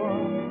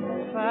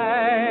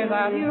 Say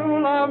that you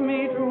love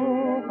me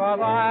too, 'cause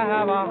I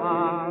have a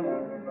heart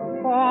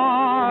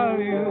for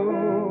you.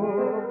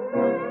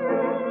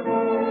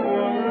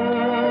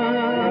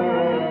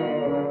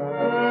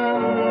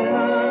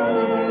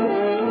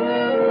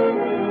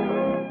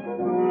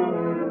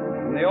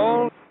 The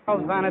old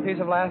vanities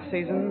of last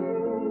season,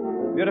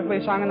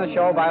 beautifully sung in the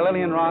show by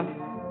Lillian Roth,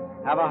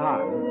 have a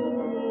heart.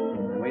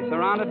 We're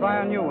surrounded by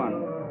a new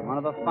one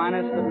of the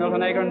finest that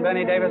Milton Ager and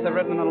Benny Davis have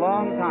written in a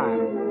long time.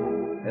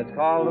 It's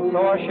called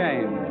So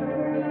Ashamed.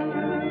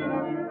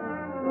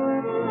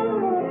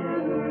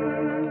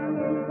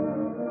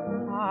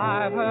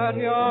 I've hurt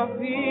your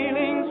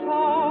feelings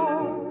so,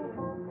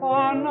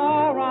 for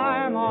no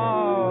rhyme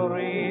or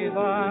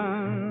reason.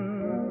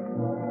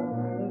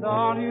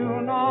 Don't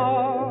you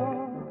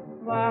know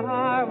that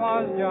I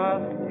was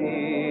just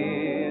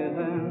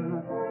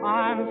teasing?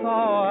 I'm so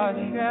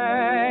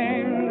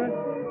ashamed.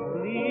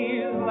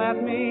 Please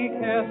let me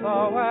kiss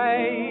away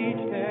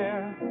each tear.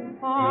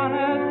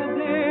 Honest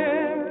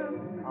dear,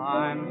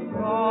 I'm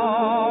so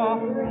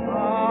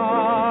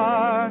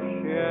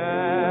ashamed.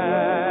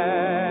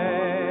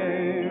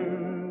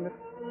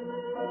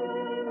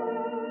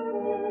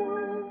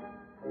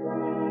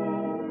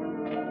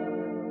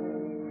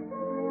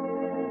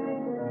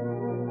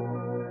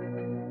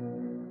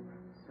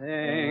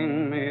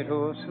 Sing me to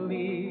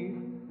sleep,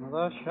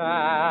 the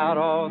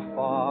shadows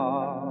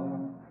fall.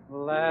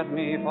 Let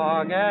me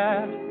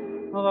forget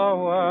the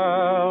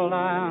world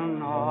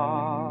and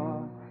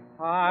all.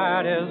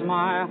 Tired is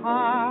my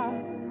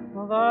heart,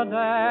 the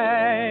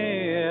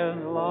day is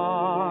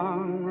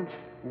long.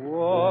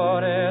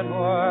 Would it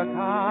were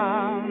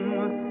come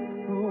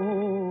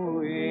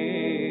to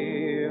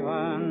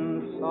even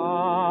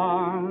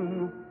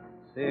song.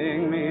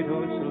 Sing me to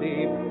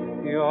sleep,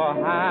 your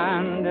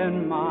hand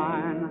in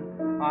mine,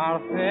 our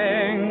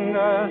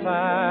fingers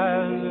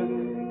as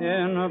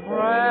in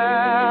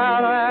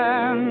prayer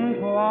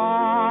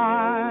entwined.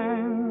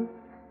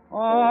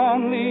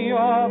 Only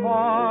your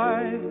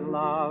voice,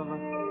 love,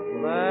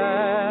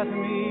 let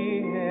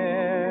me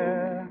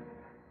hear,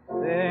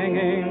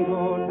 singing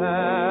to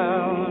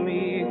tell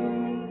me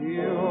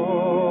you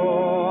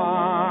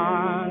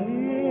are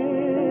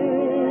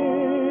near.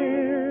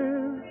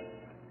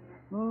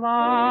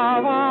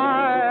 Love, I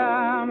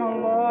am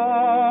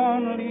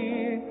lonely,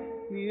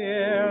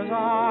 years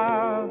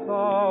are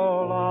so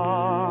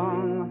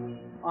long.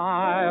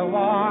 I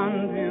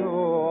want you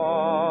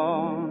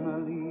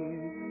only,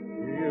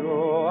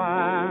 you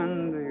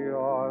and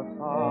your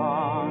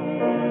song.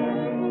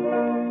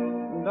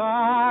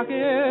 Dark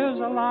is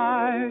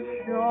life,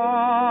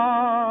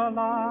 sure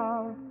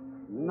love,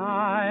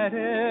 night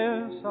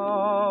is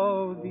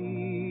so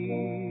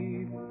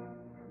deep.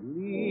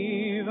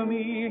 Leave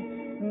me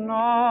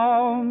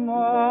no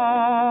more,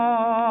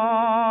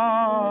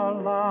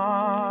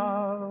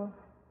 love.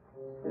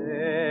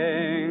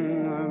 Sing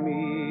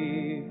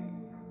me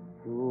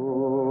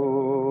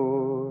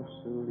to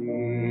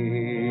sleep.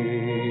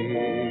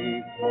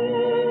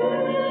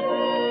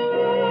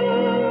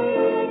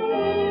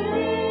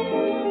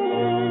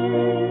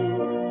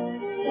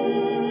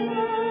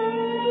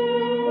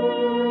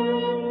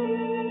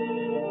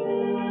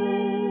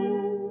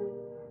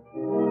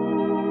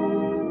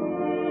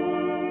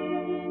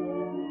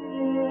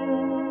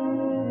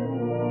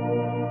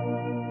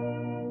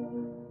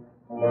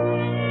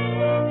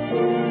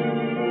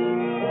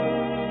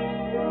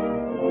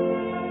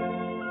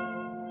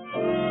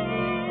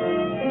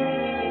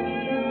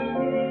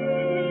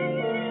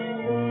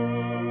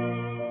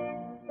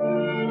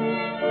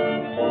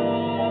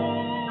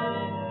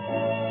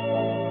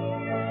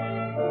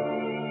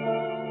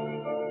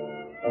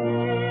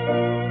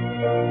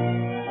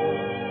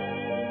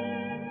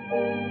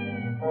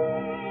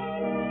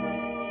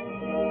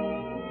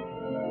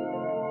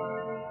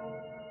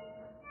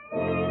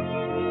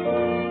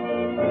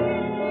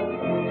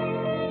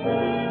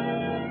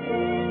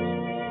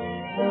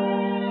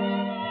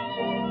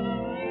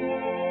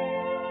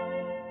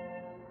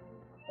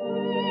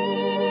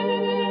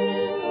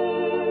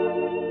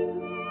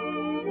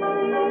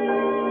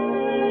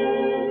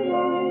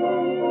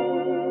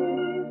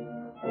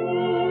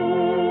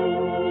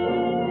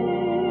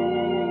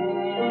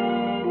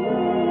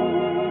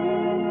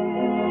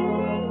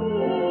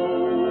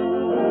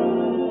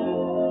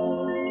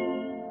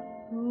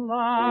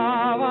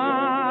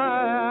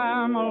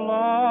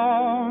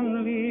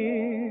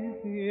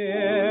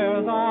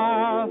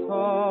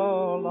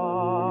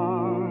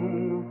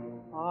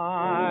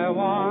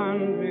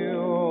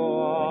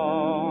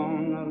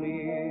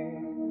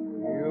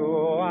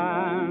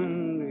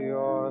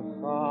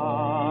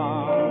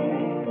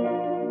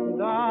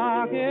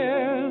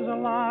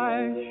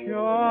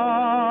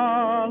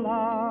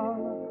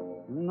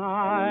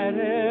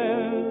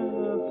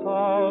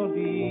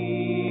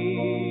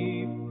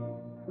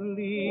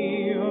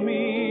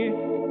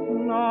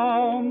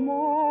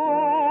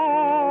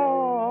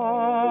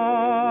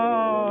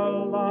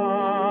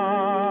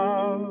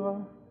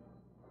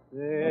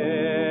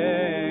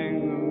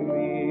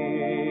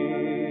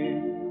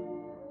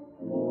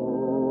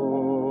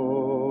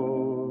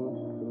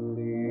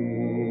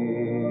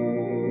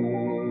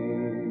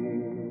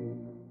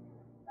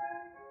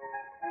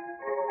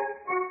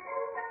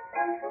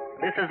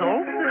 This is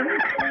Olson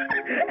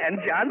and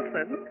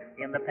Johnson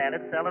in the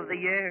padded cell of the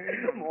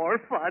year. More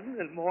fun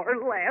and more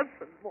laughs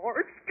and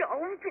more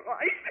skulls,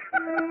 right?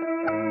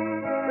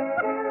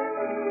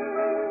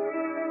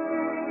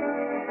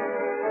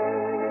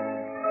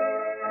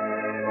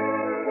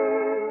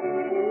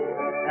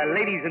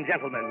 Ladies and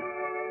gentlemen,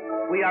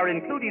 we are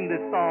including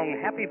this song,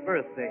 Happy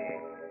Birthday,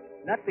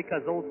 not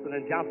because Olson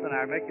and Johnson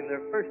are making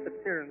their first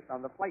appearance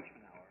on the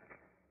Fleishman Hour,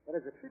 but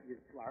as a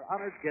tribute to our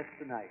honored guest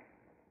tonight,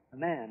 a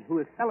man who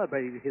is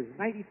celebrating his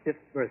 95th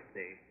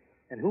birthday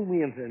and whom we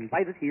have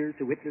invited here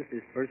to witness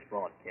his first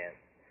broadcast.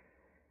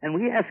 And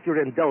we ask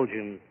your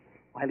indulgence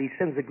while he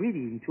sends a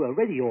greeting to a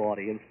radio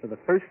audience for the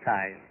first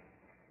time.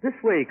 This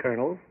way,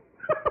 Colonel.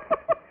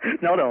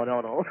 No.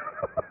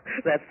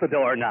 That's the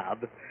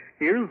doorknob.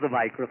 Here's the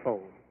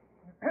microphone.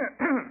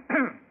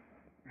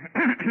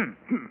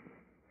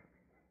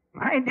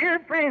 My dear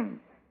friends,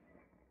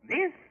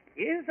 this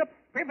is a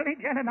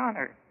privilege and an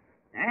honor.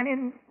 And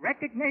in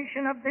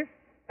recognition of this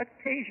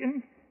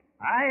occasion,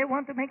 I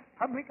want to make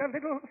public a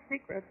little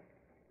secret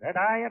that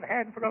I have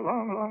had for a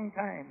long, long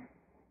time.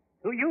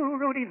 To you,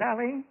 Rudy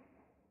Valley,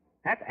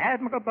 that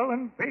admirable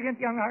and brilliant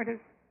young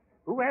artist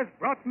who has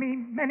brought me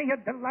many a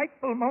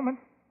delightful moment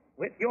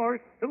with your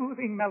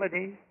soothing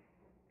melody,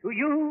 to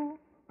you,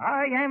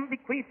 I am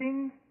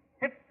bequeathing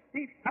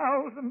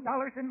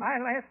 $50,000 in my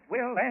last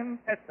will and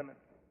testament.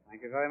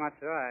 Thank you very much,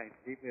 sir. I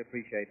deeply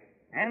appreciate it.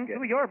 And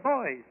to your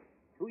boys,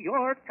 to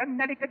your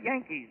Connecticut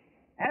Yankees,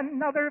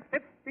 another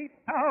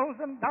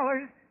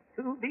 $50,000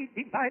 to be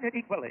divided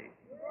equally.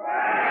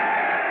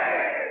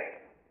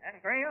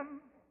 And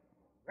Graham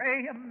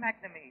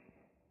McNamee,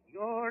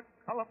 your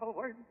colorful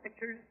word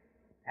pictures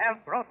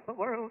have brought the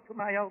world to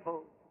my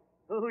elbow.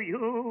 To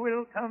you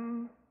will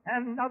come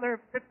another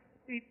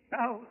 $50,000.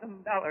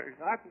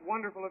 That's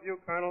wonderful of you,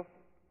 Colonel.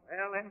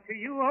 Well, and to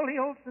you, Ole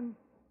Olson,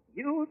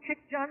 you, Chick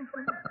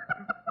Johnson.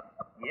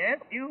 Yes,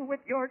 you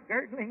with your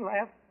gurgling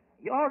laugh,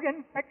 your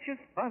infectious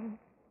fun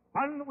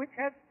which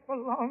has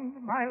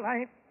prolonged my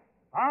life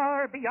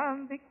far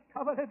beyond the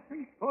coveted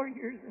 80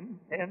 years and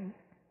 10.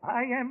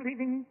 I am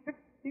leaving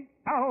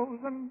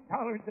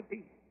 $50,000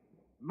 apiece.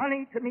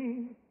 Money to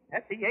me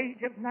at the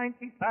age of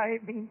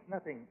 95 means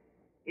nothing.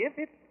 If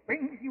it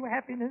brings you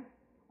happiness,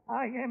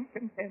 I am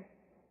content.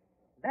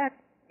 That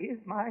is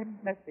my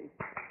message.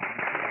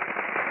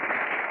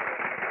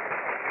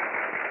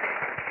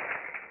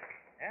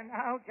 And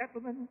now,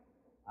 gentlemen,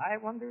 I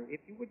wonder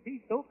if you would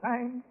be so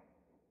kind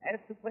as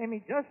to play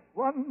me just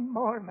one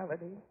more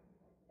melody.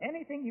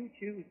 Anything you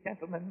choose,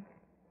 gentlemen.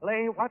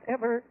 Play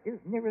whatever is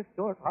nearest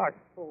your heart.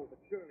 Oh, but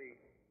surely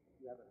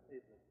you have a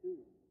favorite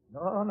too.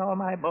 No,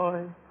 my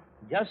boy.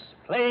 Just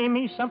play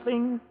me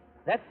something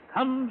that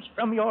comes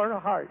from your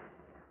heart.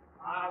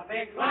 I'll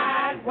be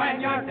glad when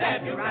you're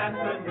dead, you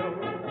rascal you.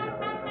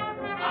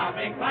 I'll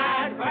be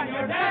glad when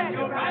you're dead,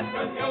 you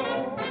rascal you.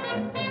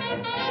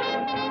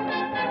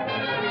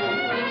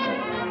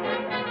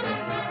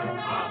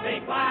 I'll be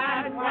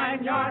glad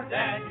when you're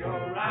dead, you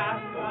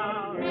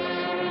rascal you.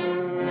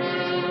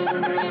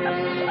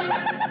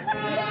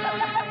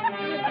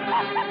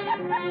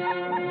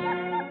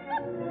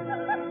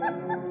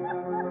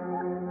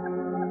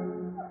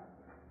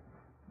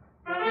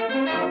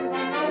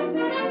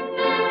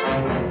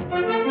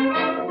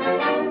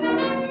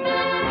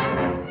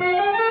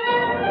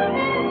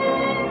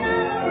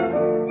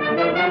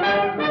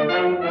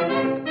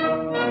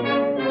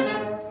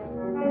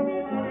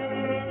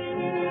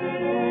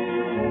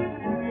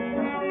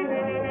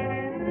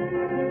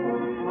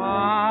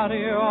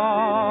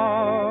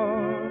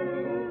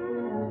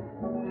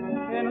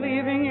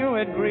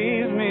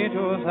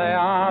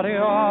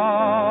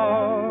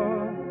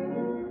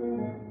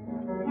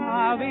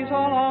 I'll be so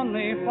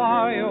lonely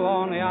for you,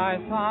 only I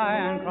sigh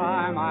and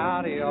cry my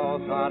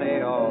adios,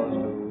 adios to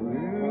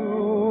you.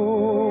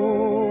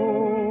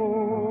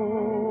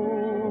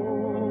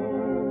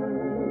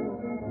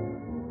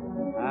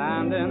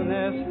 And in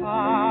this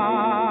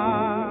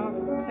heart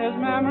is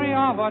memory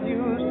of what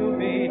used to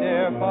be,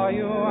 dear, for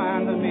you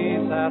and me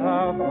set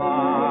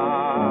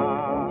apart.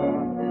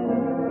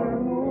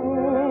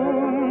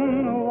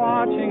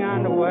 Watching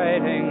and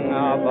waiting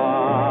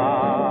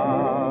above.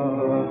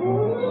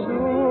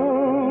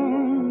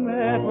 Soon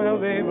it will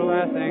be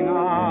blessing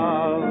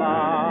our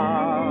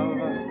love.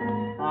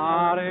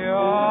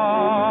 Adios.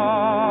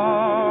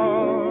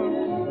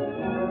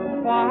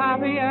 For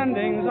happy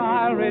endings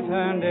I'll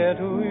return, dear,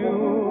 to you.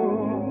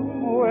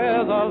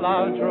 With a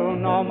love true,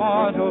 no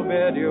more to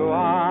bid you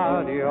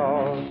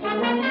adios.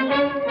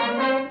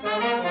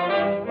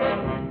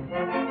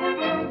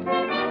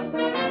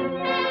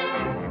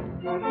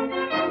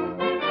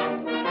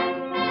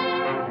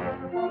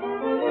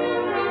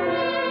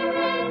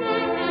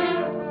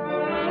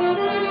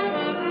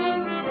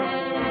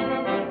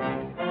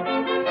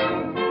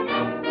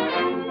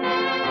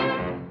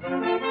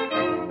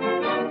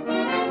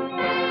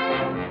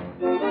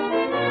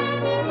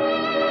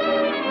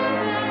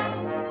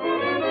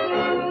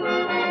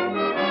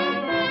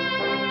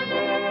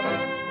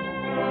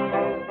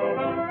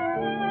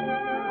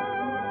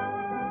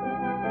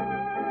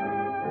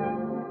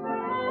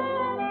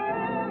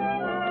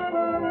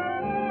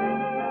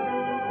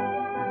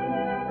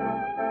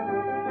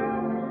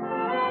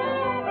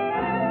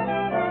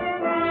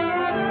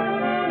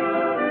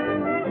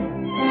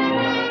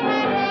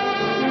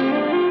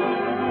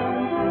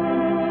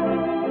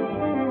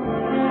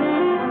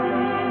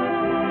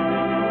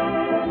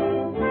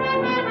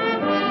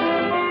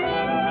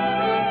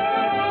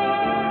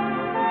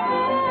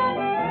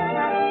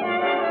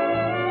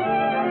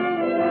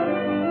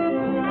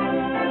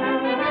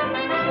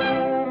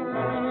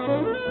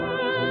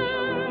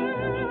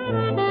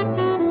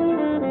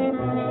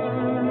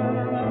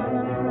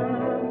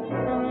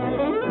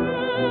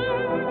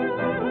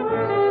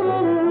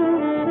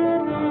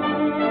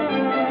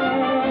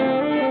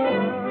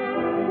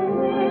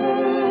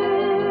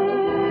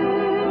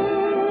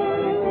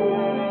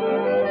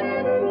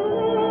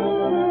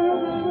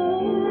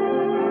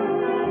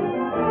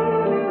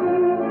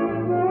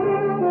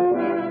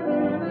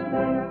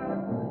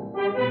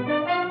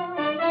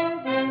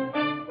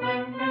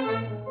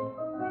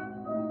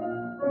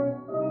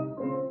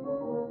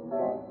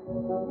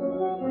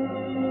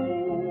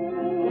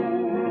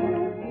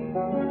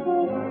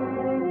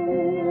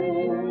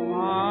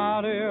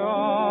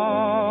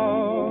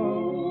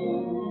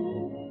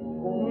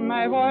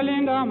 Me voy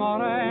linda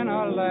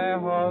morena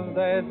lejos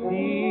de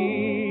ti.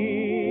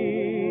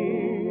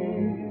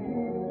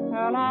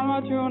 El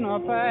alma tiene una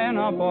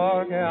pena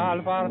porque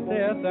al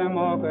partir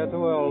temo que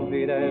tú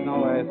olvides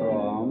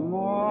nuestro amor.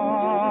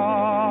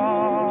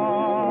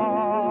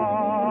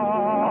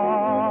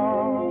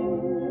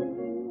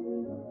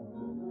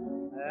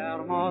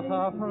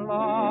 Hermosa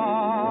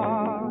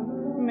flor,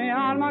 mi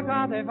alma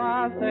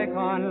cautivaste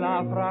con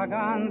la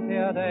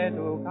fragancia de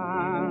tu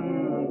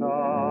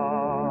canto.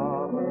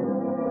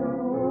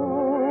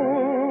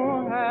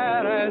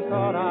 Eres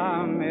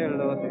toda mi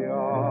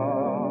ilusión.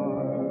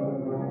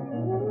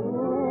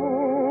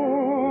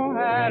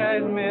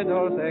 Eres mi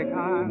dulce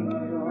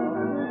canción.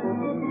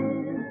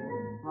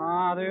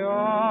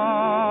 Adiós.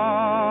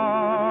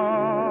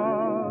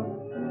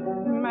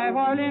 Me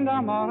voy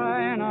linda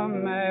morena,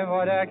 me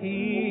voy de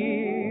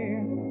aquí.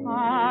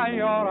 A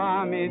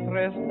llorar mi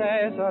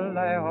tristeza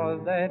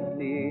lejos de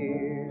ti.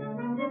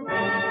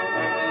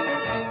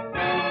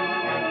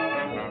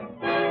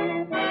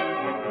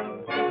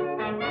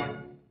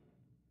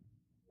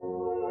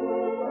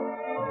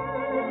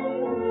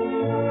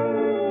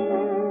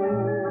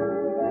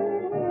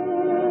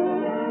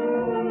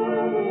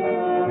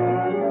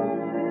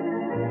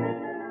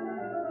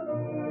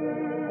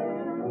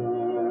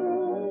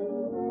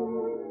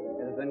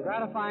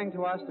 Gratifying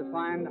to us to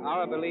find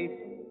our belief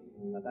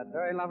that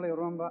very lovely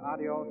rumba,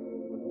 Adios,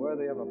 was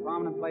worthy of a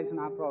prominent place in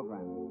our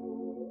program.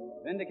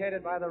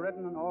 Vindicated by the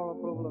written and oral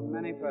approval of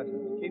many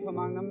persons, chief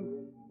among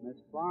them,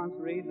 Miss Florence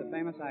Reed, the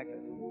famous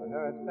actress. For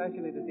her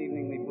especially this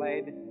evening we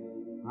played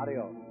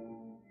Adios.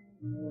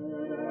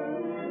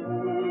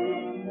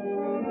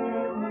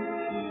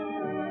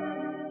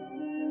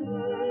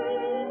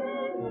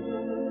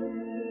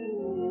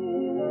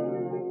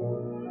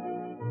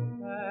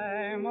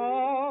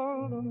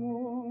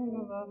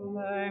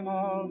 Same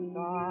old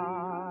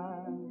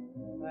star,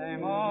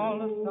 same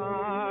old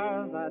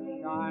stars that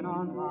shine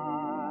on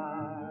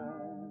high,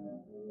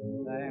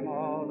 same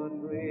old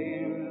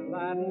dreams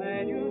that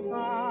made you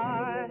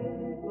sigh.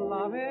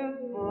 Love is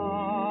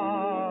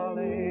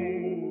calling,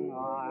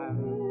 I'm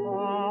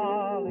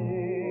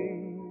falling.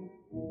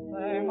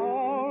 Same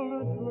old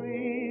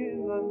trees,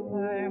 the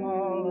same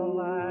old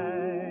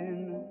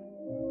lane,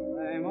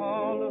 same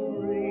old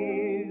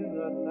breeze,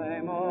 the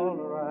same old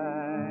rain.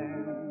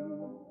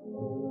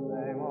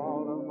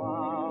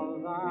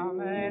 Vows are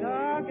made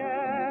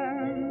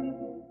again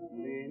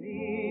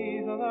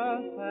beneath the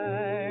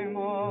same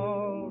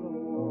old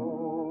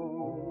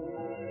moon.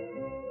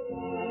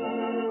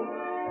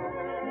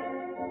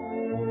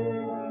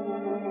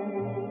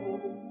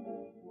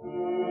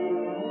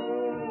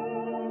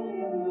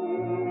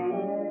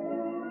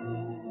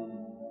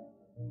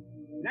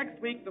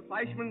 Next week, the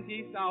Fleishman's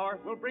Yeast Hour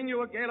will bring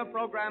you a gala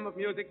program of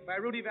music by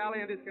Rudy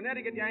Valley and his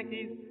Connecticut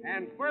Yankees,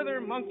 and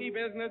further monkey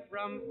business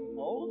from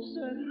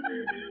Olson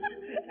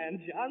and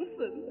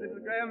Johnson. This is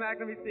Graham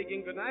McNamee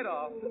speaking. Good night,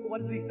 all.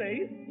 What did he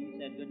say? He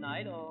said good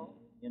night, all.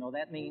 You know,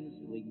 that means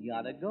we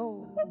gotta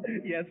go.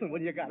 Yes, and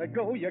when you gotta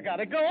go, you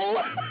gotta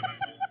go.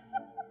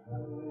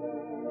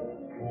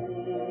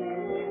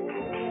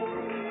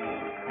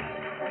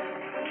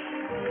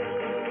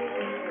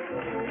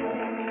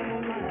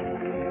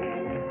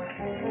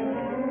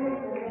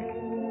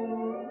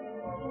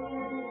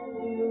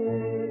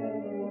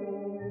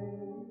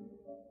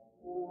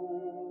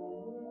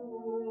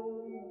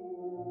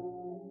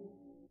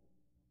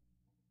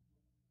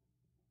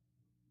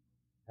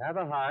 Have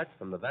a Heart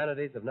from the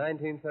Vanities of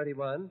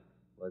 1931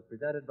 was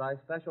presented by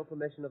special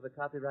permission of the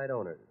copyright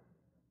owners.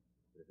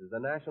 This is the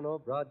National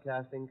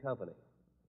Broadcasting Company.